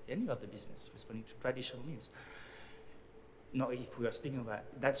as any other business, responding to traditional means. Now, if we are speaking about,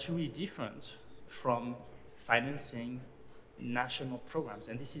 that's really different from financing national programs,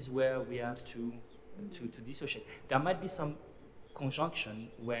 and this is where we have to dissociate. There might be some conjunction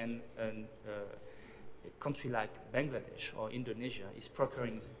when a country like Bangladesh or Indonesia is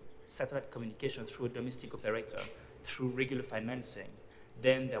procuring satellite communication through a domestic operator, through regular financing.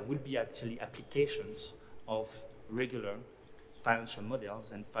 Then there will be actually applications of regular financial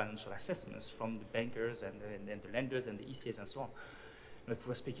models and financial assessments from the bankers and the lenders and the ECAs and so on. But if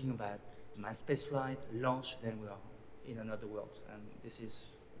we're speaking about manned space flight, launch, then we are in another world, and this is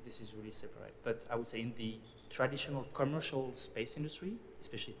really separate. But I would say in the traditional commercial space industry,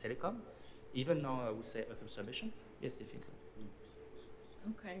 especially telecom, even now I would say Earth observation, yes, definitely.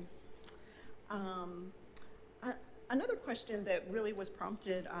 Okay. Another question that really was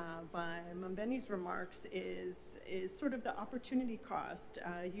prompted by Mbeni's remarks is sort of the opportunity cost.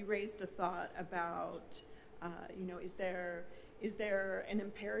 You raised a thought about, is there an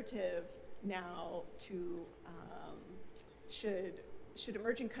imperative now to, should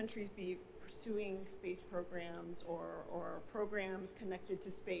emerging countries be pursuing space programs or programs connected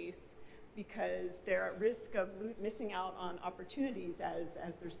to space because they're at risk of missing out on opportunities as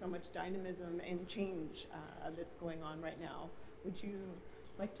there's so much dynamism and change that's going on right now. Would you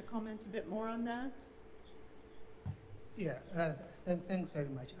like to comment a bit more on that? Yeah, thanks very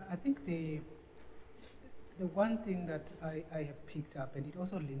much. I think the one thing that I have picked up, and it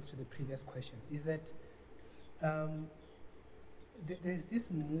also links to the previous question, is that there's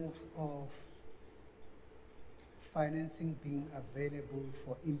this move of financing being available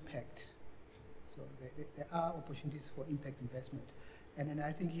for impact. So there are opportunities for impact investment. And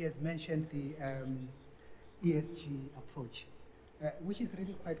I think he has mentioned the ESG approach, which is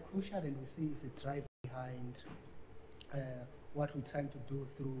really quite crucial, and we see is a drive behind what we're trying to do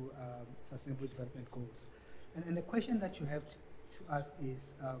through Sustainable Development Goals. And the question that you have to ask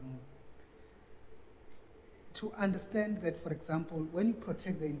is to understand that, for example, when you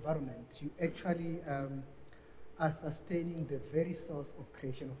protect the environment, you actually are sustaining the very source of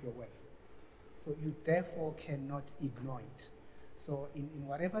creation of your wealth. So you therefore cannot ignore it. So in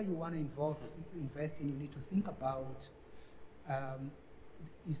whatever you want to invest in, you need to think about,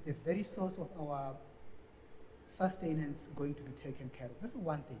 is the very source of our sustenance going to be taken care of? That's the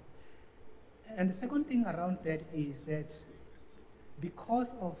one thing. And the second thing around that is that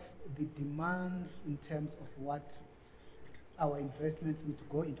because of the demands in terms of what our investments need to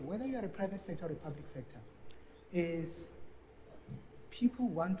go into, whether you're a private sector or a public sector, is people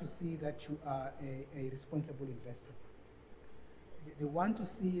want to see that you are a responsible investor. They want to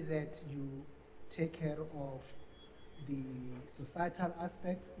see that you take care of the societal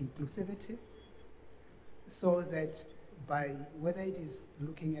aspects, inclusivity, so that by whether it is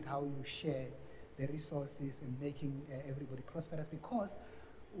looking at how you share the resources and making everybody prosperous, because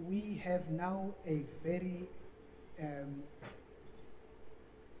we have now a very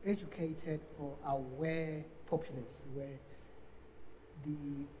educated or aware populace where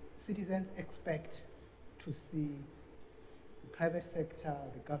the citizens expect to see the private sector,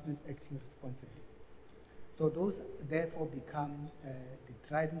 the government acting responsibly. So those therefore become the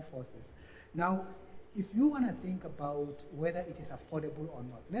driving forces. Now, if you want to think about whether it is affordable or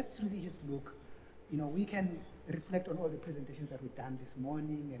not, let's really just look. We can reflect on all the presentations that we've done this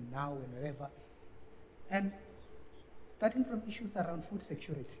morning and now and whatever. And starting from issues around food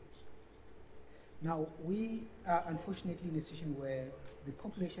security. Now, we are unfortunately in a situation where the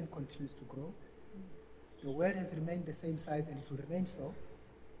population continues to grow. The world has remained the same size and it will remain so.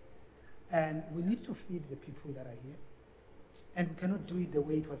 And we need to feed the people that are here. And we cannot do it the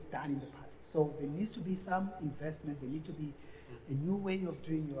way it was done in the past. So there needs to be some investment. There needs to be a new way of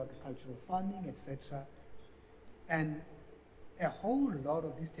doing your agricultural farming, etc. And a whole lot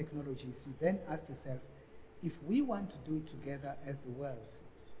of these technologies, you then ask yourself, if we want to do it together as the world,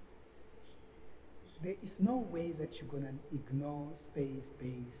 there is no way that you're going to ignore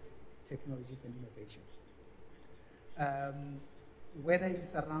space-based technologies and innovations. Whether it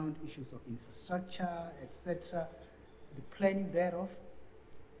is around issues of infrastructure, etc., the planning thereof,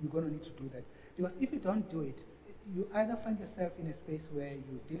 you're going to need to do that. Because if you don't do it, you either find yourself in a space where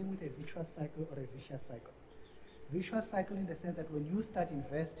you're dealing with a virtuous cycle or a vicious cycle. Vicious cycle in the sense that when you start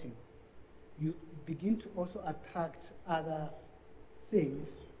investing, you begin to also attract other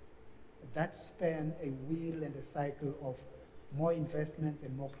things that span a wheel and a cycle of more investments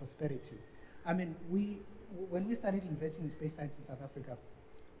and more prosperity. I mean, when we started investing in space science in South Africa,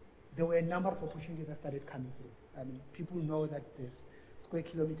 there were a number of opportunities that started coming through. I mean, people know that this square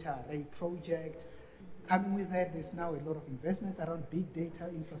kilometer array project. Coming with that, there's now a lot of investments around big data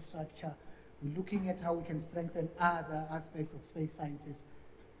infrastructure. We're looking at how we can strengthen other aspects of space sciences.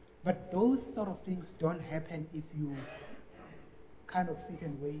 But those sort of things don't happen if you kind of sit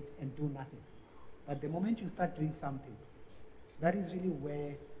and wait and do nothing. But the moment you start doing something, that is really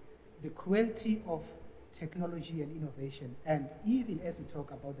where the cruelty of technology and innovation, and even as we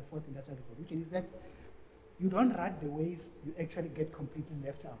talk about the fourth industrial revolution, is that you don't ride the wave, you actually get completely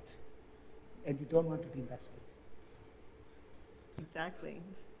left out. And you don't want to be in that space. Exactly.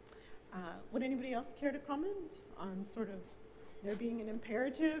 Would anybody else care to comment on sort of there being an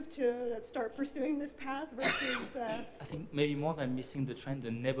imperative to start pursuing this path versus... I think maybe more than missing the trend,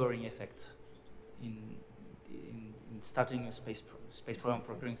 the neighboring effect in starting a space program,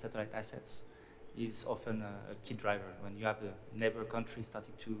 procuring satellite assets is often a key driver. When you have the neighbor country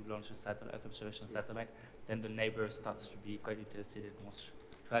starting to launch a satellite, Earth observation satellite, then the neighbor starts to be quite interested and wants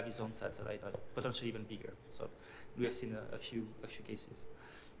to have his own satellite, or potentially even bigger. So we have seen a few cases.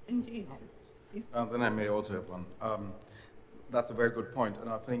 Indeed. Then I may also have one. That's a very good point, and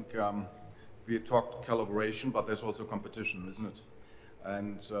I think we talked collaboration, but there's also competition, isn't it?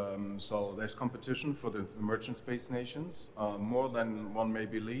 And so there's competition for the emerging space nations, more than one may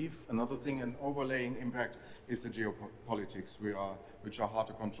believe. Another thing, an overlaying impact, is the geopolitics, which are hard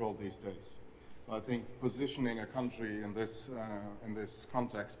to control these days. I think positioning a country in this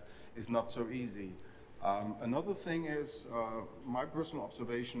context is not so easy. Another thing is my personal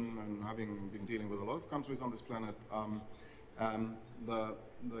observation, and having been dealing with a lot of countries on this planet,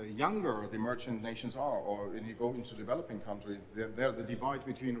 the younger the emerging nations are, or when you go into developing countries, there the divide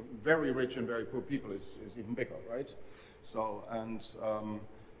between very rich and very poor people is even bigger, right? So, and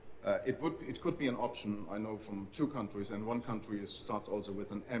it could be an option, I know, from two countries, and one country starts also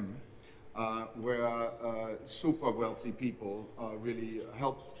with an M, where super wealthy people really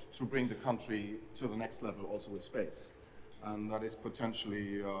help to bring the country to the next level also with space. And that is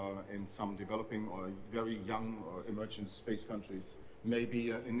potentially in some developing or very young or emerging space countries,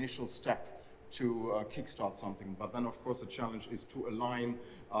 maybe an initial step to kickstart something. But then, of course, the challenge is to align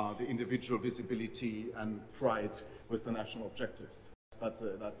the individual visibility and pride with the national objectives. That's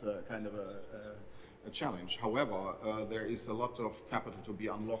a kind of a challenge. However, there is a lot of capital to be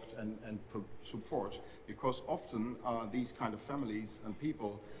unlocked and support, because often these kind of families and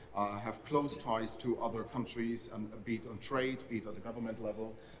people have close ties to other countries, and be it on trade, be it at the government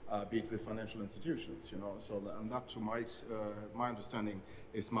level, be it with financial institutions, you know. So, and that, to my understanding,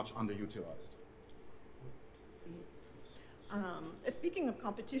 is much underutilized. Speaking of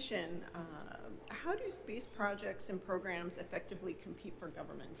competition, how do space projects and programs effectively compete for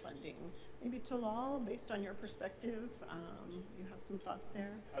government funding? Maybe Talal, based on your perspective, you have some thoughts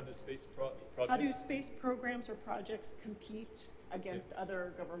there? How do space projects? How do space programs or projects compete against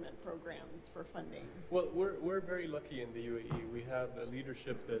other government programs for funding? Well, we're very lucky in the UAE. We have a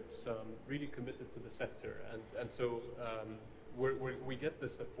leadership that's really committed to the sector, and so we get the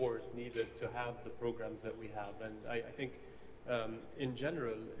support needed to have the programs that we have. And I think in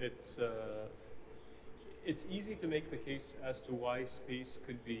general, it's easy to make the case as to why space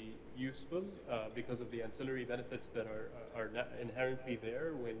could be useful because of the ancillary benefits that are inherently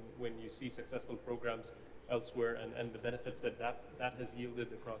there when you see successful programs elsewhere, and the benefits that has yielded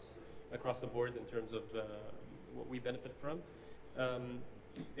across the board in terms of what we benefit from.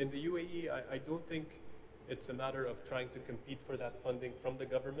 In the UAE, I don't think it's a matter of trying to compete for that funding from the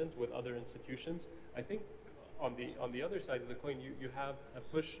government with other institutions. I think on the other side of the coin, you have a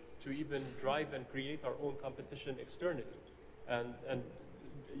push to even drive and create our own competition externally, and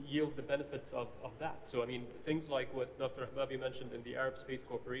yield the benefits of that. So I mean, things like what Dr. Ahbabi mentioned in the Arab Space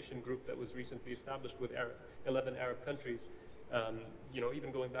Cooperation Group that was recently established with 11 Arab countries, you know,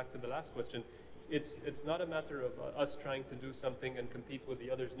 even going back to the last question, it's not a matter of us trying to do something and compete with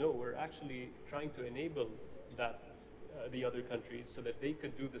the others. No, we're actually trying to enable that the other countries so that they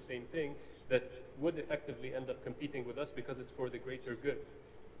could do the same thing that would effectively end up competing with us, because it's for the greater good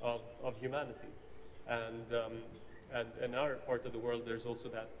of humanity. And in our part of the world, there's also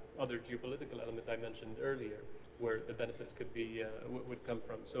that other geopolitical element I mentioned earlier, where the benefits could be would come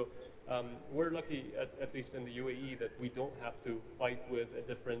from. So we're lucky, at least in the UAE, that we don't have to fight with a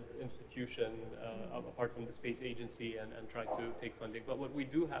different institution apart from the space agency and try to take funding. But what we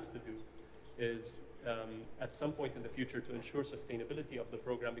do have to do is at some point in the future to ensure sustainability of the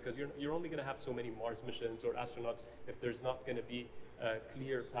program, because you're only going to have so many Mars missions or astronauts if there's not going to be a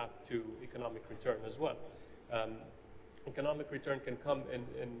clear path to economic return as well. Economic return can come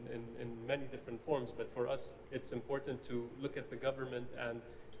in many different forms, but for us, it's important to look at the government and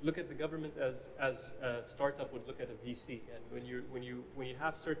look at the government as a startup would look at a VC. And when you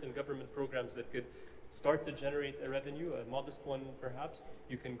have certain government programs that could start to generate a revenue, a modest one perhaps,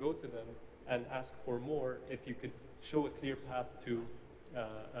 you can go to them and ask for more if you could show a clear path to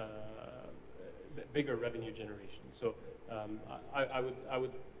bigger revenue generation. So I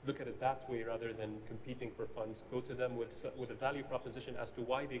would look at it that way rather than competing for funds. Go to them with a value proposition as to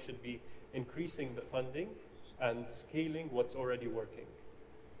why they should be increasing the funding and scaling what's already working.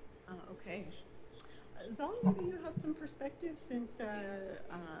 Okay. Zal, maybe you have some perspective since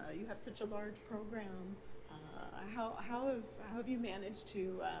you have such a large program. How have you managed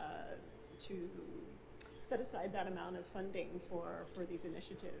to set aside that amount of funding for these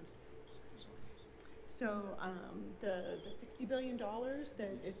initiatives? So the $60 billion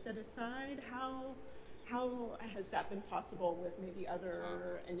that is set aside, how has that been possible with maybe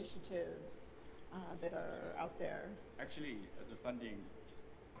other initiatives that are out there? Actually, the funding,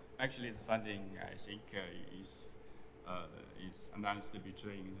 I think is announced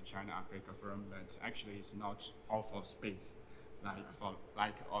between the China-Africa Forum, but actually it's not all for space.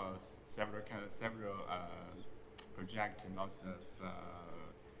 Like several projects and lots of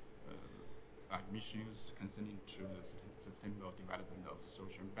missions concerning to the sustainable development of the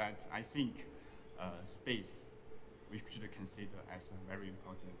social. But I think space we should consider as a very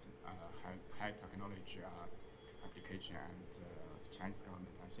important high technology application, and the Chinese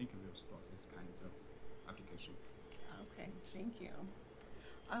government, I think, will support this kind of application. Okay, thank you.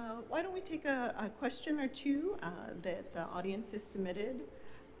 Why don't we take a question or two that the audience has submitted.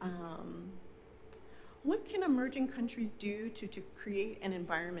 What can emerging countries do to create an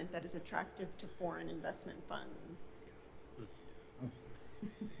environment that is attractive to foreign investment funds?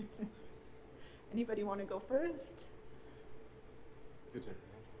 Anybody want to go first?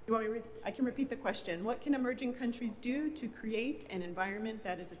 You want me I can repeat the question. What can emerging countries do to create an environment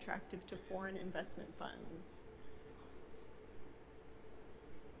that is attractive to foreign investment funds?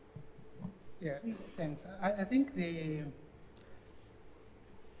 Yeah, thanks. I think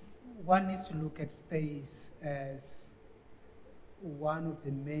one needs to look at space as one of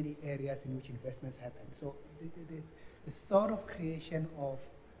the many areas in which investments happen. So the sort of creation of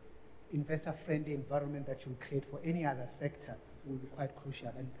investor-friendly environment that you create for any other sector will be quite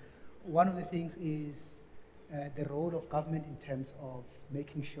crucial. And one of the things is the role of government in terms of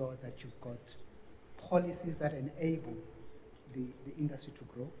making sure that you've got policies that enable the industry to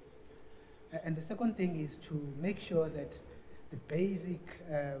grow. And the second thing is to make sure that the basic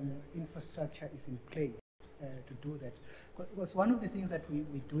infrastructure is in place to do that. Because one of the things that we're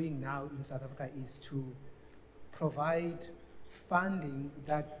doing now in South Africa is to provide funding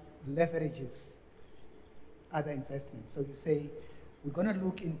that leverages other investments. So you say, we're going to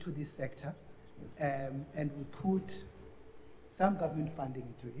look into this sector and we put some government funding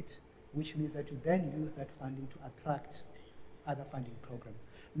into it, which means that you then use that funding to attract other funding programs.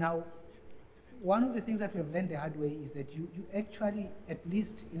 Now, one of the things that we have learned the hard way is that you actually, at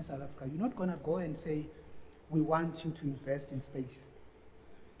least in South Africa, you're not going to go and say, we want you to invest in space,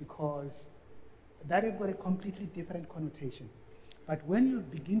 because that has got a completely different connotation. But when you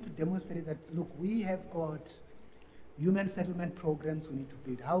begin to demonstrate that, look, we have got human settlement programs, we need to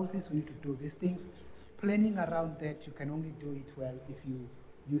build houses, we need to do these things, planning around that, you can only do it well if you're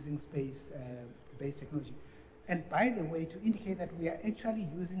using space-based technology. And by the way, to indicate that we are actually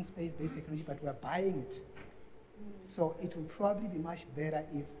using space-based technology, but we are buying it. So it will probably be much better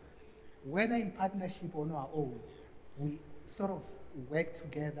if, whether in partnership or on our own, we sort of work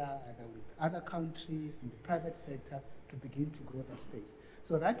together either with other countries in the private sector to begin to grow that space.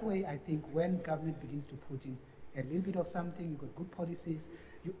 So that way, I think when government begins to put in a little bit of something, you've got good policies,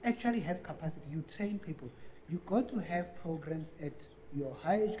 you actually have capacity, you train people. You've got to have programs at your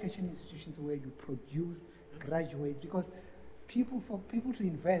higher education institutions where you produce graduates, because for people to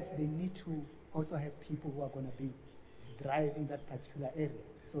invest, they need to also have people who are going to be driving that particular area.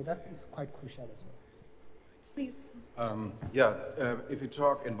 So that is quite crucial as well. Please. If you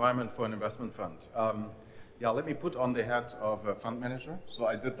talk environment for an investment fund, let me put on the hat of a fund manager. So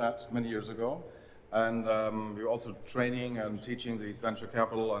I did that many years ago. And we're also training and teaching these venture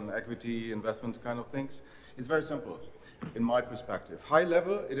capital and equity investment kind of things. It's very simple, in my perspective. High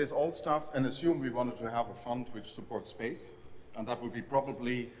level, it is all stuff, and assume we wanted to have a fund which supports space, and that would be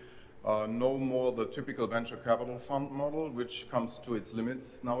probably no more the typical venture capital fund model, which comes to its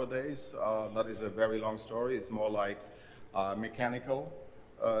limits nowadays. That is a very long story. It's more like mechanical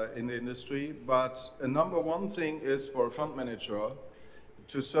in the industry. But a number one thing is for a fund manager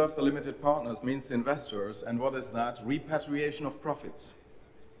to serve the limited partners means investors. And what is that? Repatriation of profits.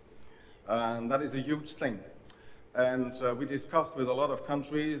 And that is a huge thing. And we discussed with a lot of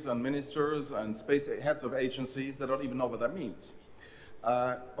countries and ministers and space heads of agencies that don't even know what that means.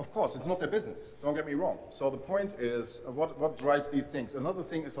 Of course, it's not their business, don't get me wrong. So the point is, what drives these things? Another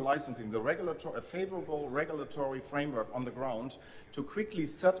thing is the licensing, a favorable regulatory framework on the ground to quickly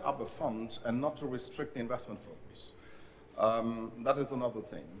set up a fund and not to restrict the investment focus. That is another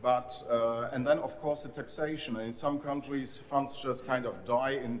thing. But, and then of course the taxation. And in some countries, funds just kind of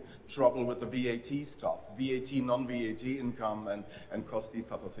die in trouble with the VAT stuff, VAT, non-VAT income and cost, these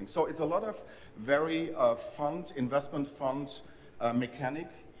type of things. So it's a lot of very investment fund, mechanic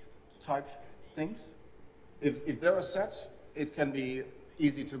type things. If they're set, it can be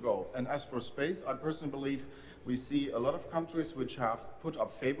easy to go. And as for space, I personally believe we see a lot of countries which have put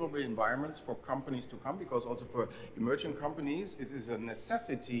up favorable environments for companies to come, because also for emerging companies, it is a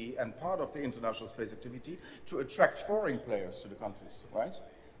necessity and part of the international space activity to attract foreign players to the countries, right?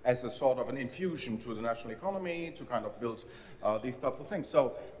 As a sort of an infusion to the national economy, to kind of build these types of things.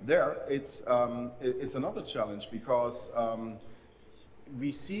 So there, it's another challenge, because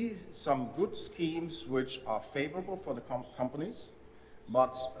we see some good schemes which are favorable for the companies,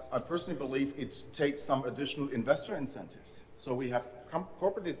 but I personally believe it takes some additional investor incentives. So we have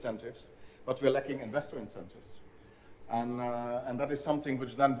corporate incentives, but we're lacking investor incentives. And that is something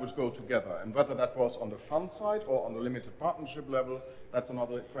which then would go together. And whether that was on the fund side or on the limited partnership level, that's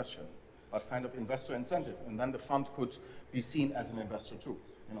another question. But kind of investor incentive. And then the fund could be seen as an investor too.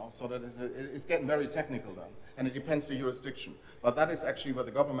 You know, so that is it's getting very technical then, and it depends on the jurisdiction. But that is actually where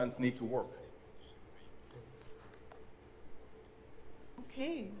the governments need to work.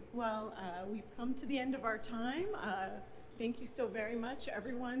 Okay, well, we've come to the end of our time. Thank you so very much,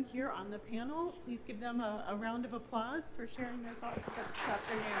 everyone here on the panel. Please give them a round of applause for sharing their thoughts with us this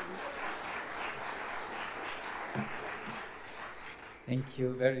afternoon. Thank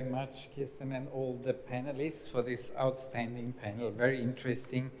you very much, Kirsten, and all the panelists for this outstanding panel. Very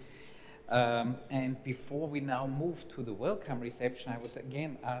interesting. And before we now move to the welcome reception, I would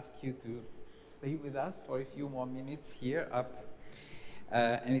again ask you to stay with us for a few more minutes here up.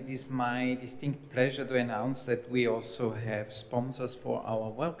 And it is my distinct pleasure to announce that we also have sponsors for our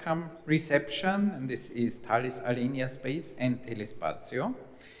welcome reception, and this is Thales Alenia Space and Telespazio.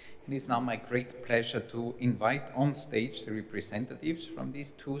 It is now my great pleasure to invite on stage the representatives from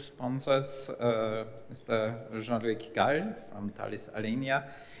these two sponsors, Mr. Jean-Luc Gall from Thales Alenia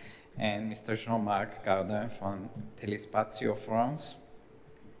and Mr. Jean-Marc Gardin from Telespazio France.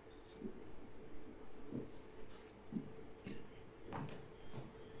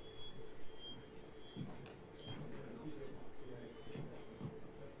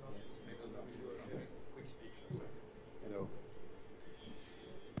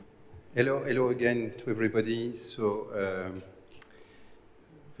 Hello again to everybody. So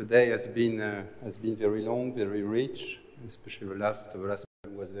the day has been very long, very rich, especially the last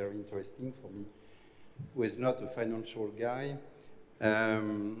one was very interesting for me. Who is not a financial guy,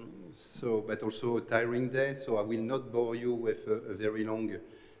 but also a tiring day. So I will not bore you with a very long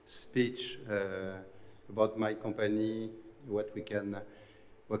speech about my company, what we can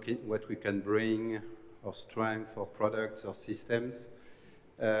bring, our strength, our products, our systems.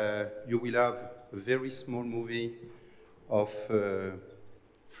 You will have a very small movie of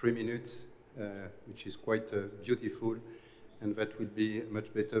 3 minutes, which is quite beautiful, and that will be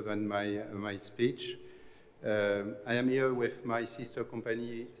much better than my speech. I am here with my sister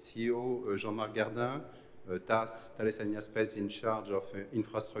company CEO, Jean-Marc Gardin, TAS, Thales Alenia Space, in charge of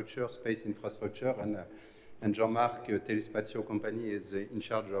infrastructure, space infrastructure, and Jean-Marc, Telespazio company, is in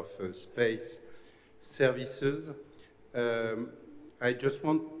charge of space services. I just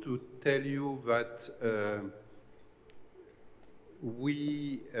want to tell you that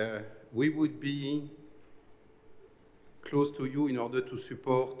we would be close to you in order to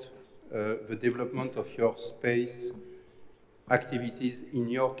support the development of your space activities in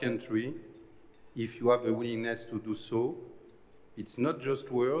your country, if you have a willingness to do so. It's not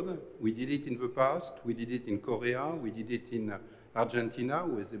just word. We did it in the past. We did it in Korea. We did it in Argentina,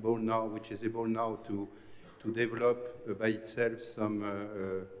 which is able now to to develop by itself some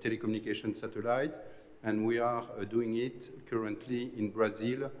telecommunication satellite, and we are doing it currently in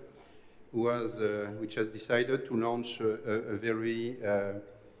Brazil, which has decided to launch a very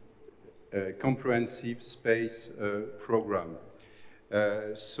comprehensive space program.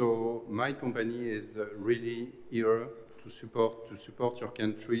 So my company is really here to support your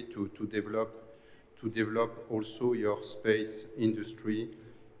country to develop also your space industry.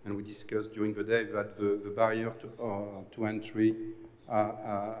 And we discussed during the day that the barrier to entry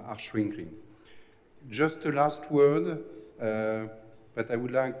are shrinking. Just a last word, but I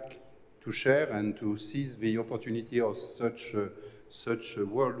would like to share and to seize the opportunity of such a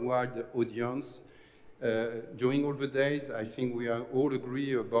worldwide audience. During all the days, I think we all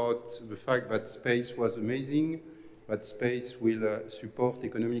agree about the fact that space was amazing, that space will support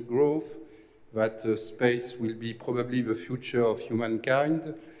economic growth, that space will be probably the future of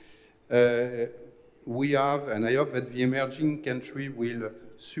humankind. We have, and I hope that the emerging country will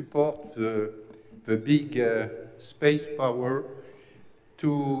support the big space power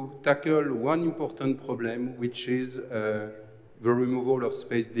to tackle one important problem, which is the removal of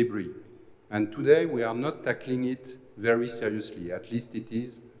space debris. And today we are not tackling it very seriously, at least it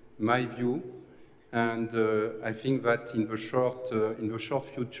is my view. And I think that in the short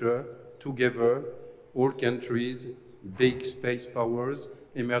future, together, all countries, big space powers,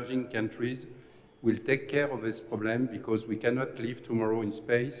 emerging countries, will take care of this problem, because we cannot live tomorrow in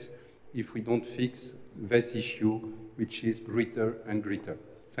space if we don't fix this issue, which is greater and greater.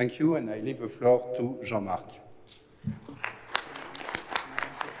 Thank you, and I leave the floor to Jean-Marc.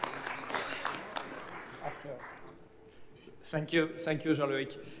 Thank you,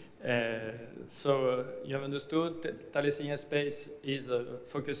 Jean-Loïc. You have understood Thales Space is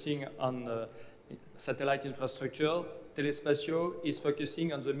focusing on satellite infrastructure. Telespatio is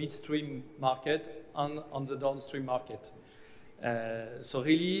focusing on the midstream market and on the downstream market. So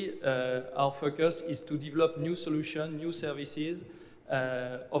really, our focus is to develop new solutions, new services,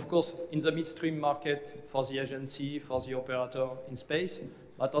 of course, in the midstream market for the agency, for the operator in space,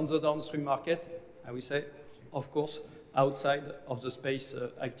 but on the downstream market, I will say, of course, outside of the space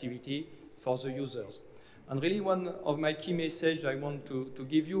activity for the users. And really one of my key messages I want to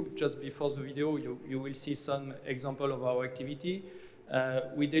give you, just before the video, you will see some example of our activity.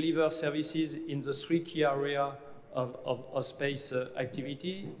 We deliver services in the three key areas of space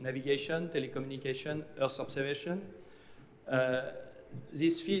activity: navigation, telecommunication, Earth observation.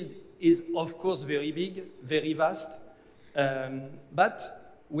 This field is, of course, very big, very vast,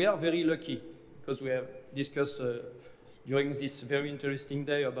 but we are very lucky, because we have discussed during this very interesting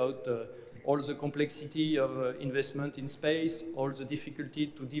day about all the complexity of investment in space, all the difficulty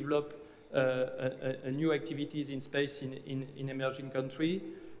to develop new activities in space in emerging countries.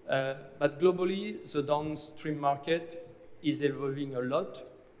 But globally, the downstream market is evolving a lot.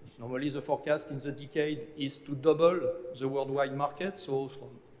 Normally, the forecast in the decade is to double the worldwide market, so from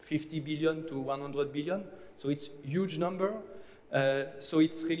 50 billion to 100 billion. So it's a huge number. So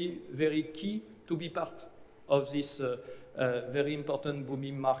it's really very key to be part of this very important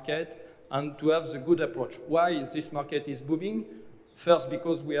booming market and to have the good approach. Why this market is booming? First,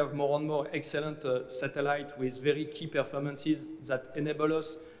 because we have more and more excellent satellite with very key performances that enable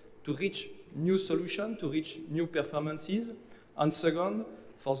us to reach new solutions, to reach new performances. And second,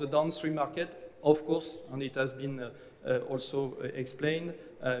 for the downstream market, of course, and it has been also explained,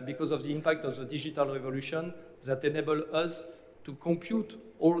 because of the impact of the digital revolution that enable us to compute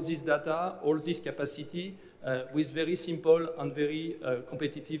all this data, all this capacity with very simple and very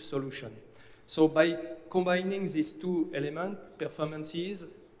competitive solution. So by combining these two elements, performances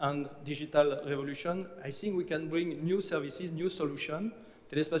and digital revolution, I think we can bring new services, new solutions.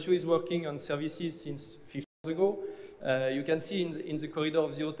 Telespatio is working on services since 15 years ago. You can see in the corridor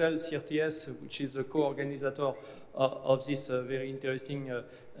of the hotel, CRTS, which is the co-organizer of this very interesting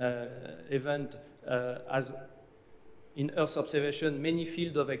event, has in Earth observation many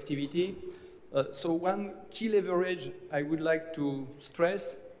fields of activity. So one key leverage I would like to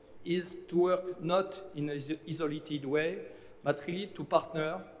stress is to work not in an isolated way, but really to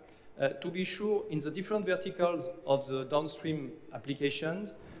partner, to be sure in the different verticals of the downstream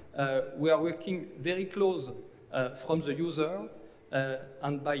applications, we are working very close from the user,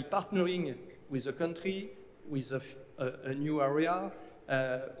 and by partnering with a country, with a new area,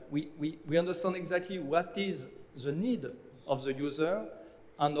 we understand exactly what is the need of the user,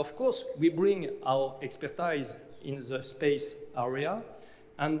 and of course we bring our expertise in the space area,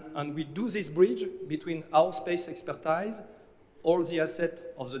 and we do this bridge between our space expertise, all the assets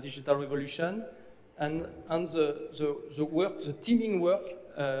of the digital revolution, and the work, the teaming work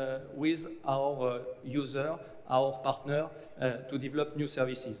with our user, our partner, to develop new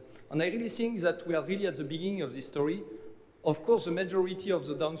services. And I really think that we are really at the beginning of this story. Of course, the majority of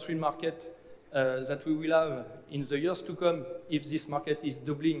the downstream market that we will have in the years to come, if this market is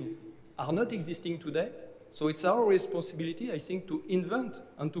doubling, are not existing today. So it's our responsibility, I think, to invent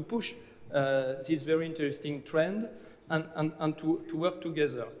and to push this very interesting trend and to work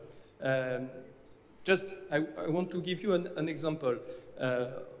together. I want to give you an example.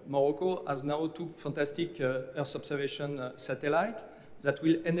 Morocco has now 2 fantastic Earth observation satellites that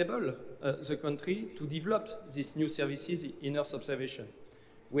will enable the country to develop these new services in Earth observation.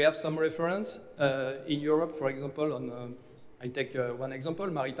 We have some reference in Europe, for example, on, I take one example,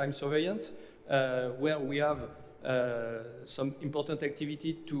 maritime surveillance, where we have some important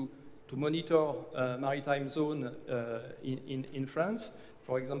activity to monitor maritime zone in France,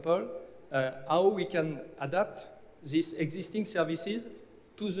 for example, how we can adapt these existing services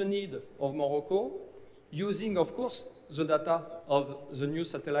to the need of Morocco, using, of course, the data of the new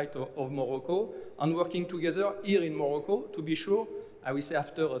satellite of Morocco, and working together here in Morocco to be sure, I will say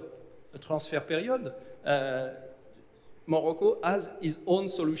after a transfer period, Morocco has its own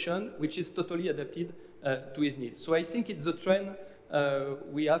solution, which is totally adapted to his needs. So I think it's the trend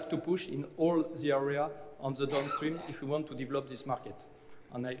we have to push in all the area on the downstream if we want to develop this market.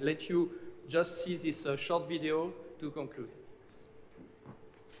 And I let you just see this short video to conclude.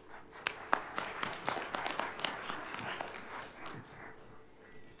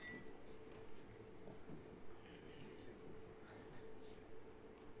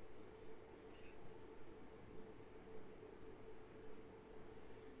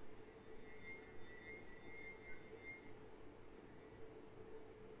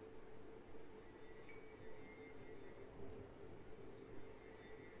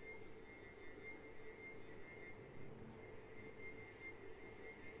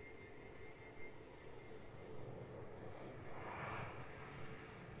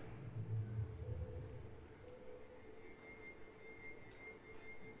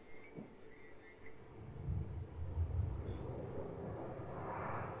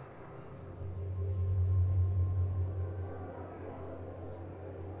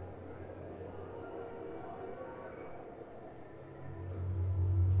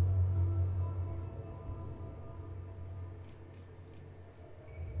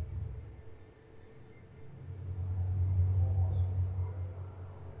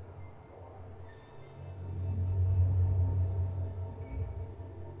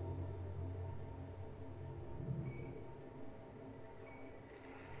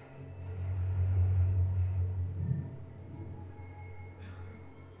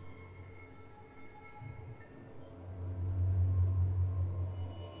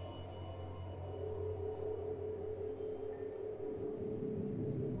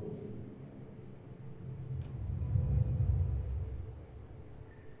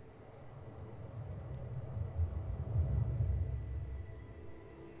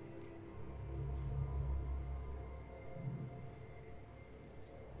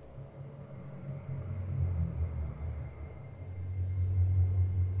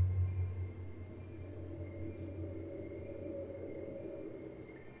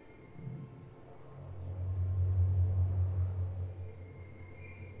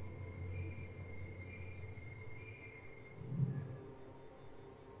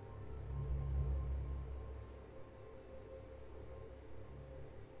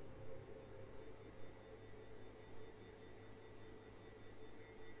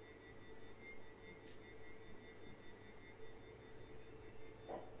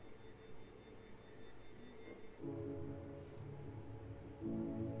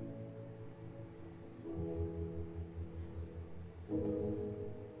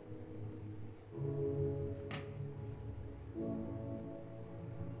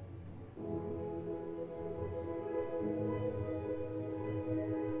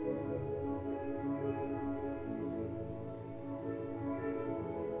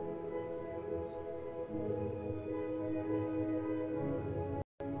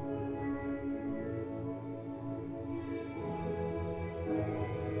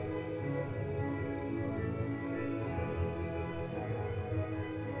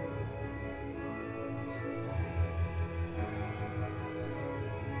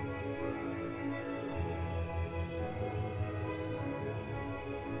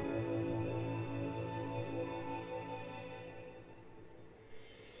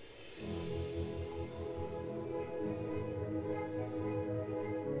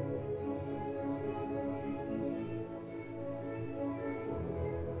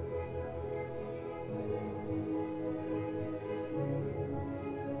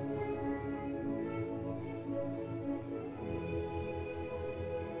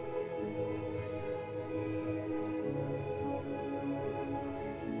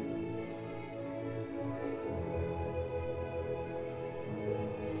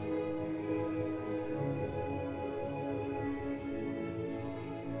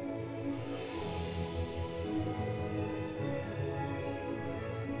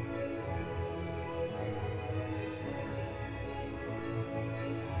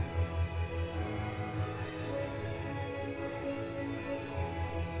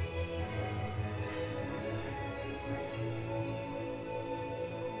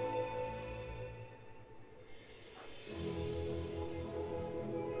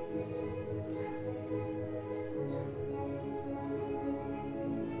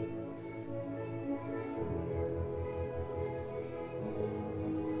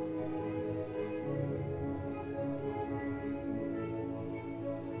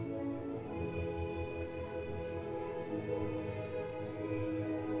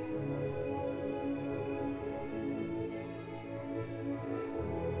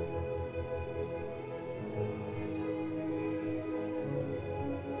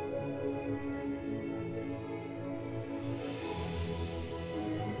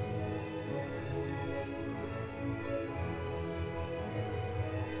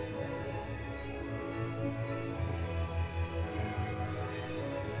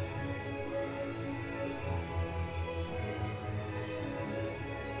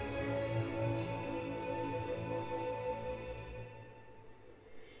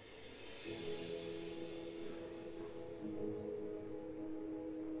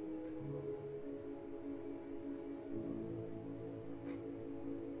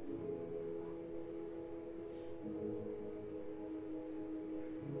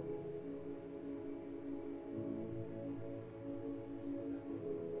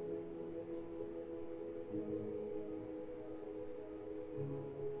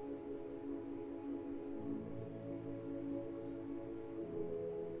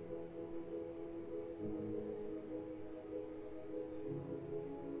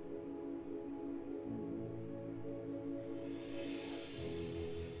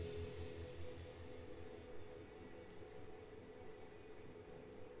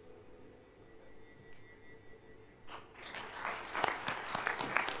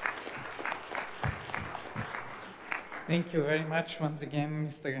 Thank you very much once again,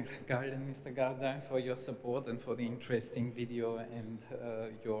 Mr. Gall and Mr. Gardin, for your support and for the interesting video and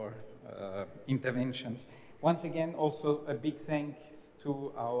your interventions. Once again, also a big thanks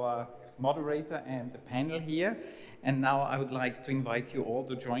to our moderator and the panel here. And now I would like to invite you all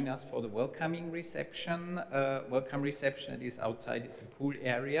to join us for the welcoming reception. Welcome reception that is outside the pool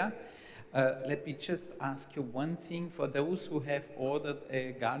area. Let me just ask you one thing. For those who have ordered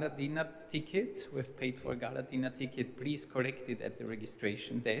a gala dinner ticket, who have paid for a gala dinner ticket, please collect it at the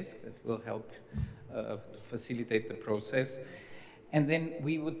registration desk. That will help to facilitate the process. And then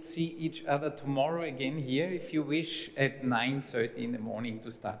we would see each other tomorrow again here, if you wish, at 9:30 in the morning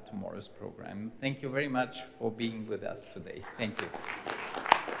to start tomorrow's program. Thank you very much for being with us today. Thank you.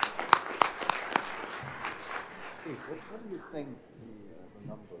 Steve, what do you think the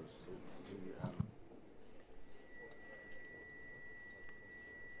numbers of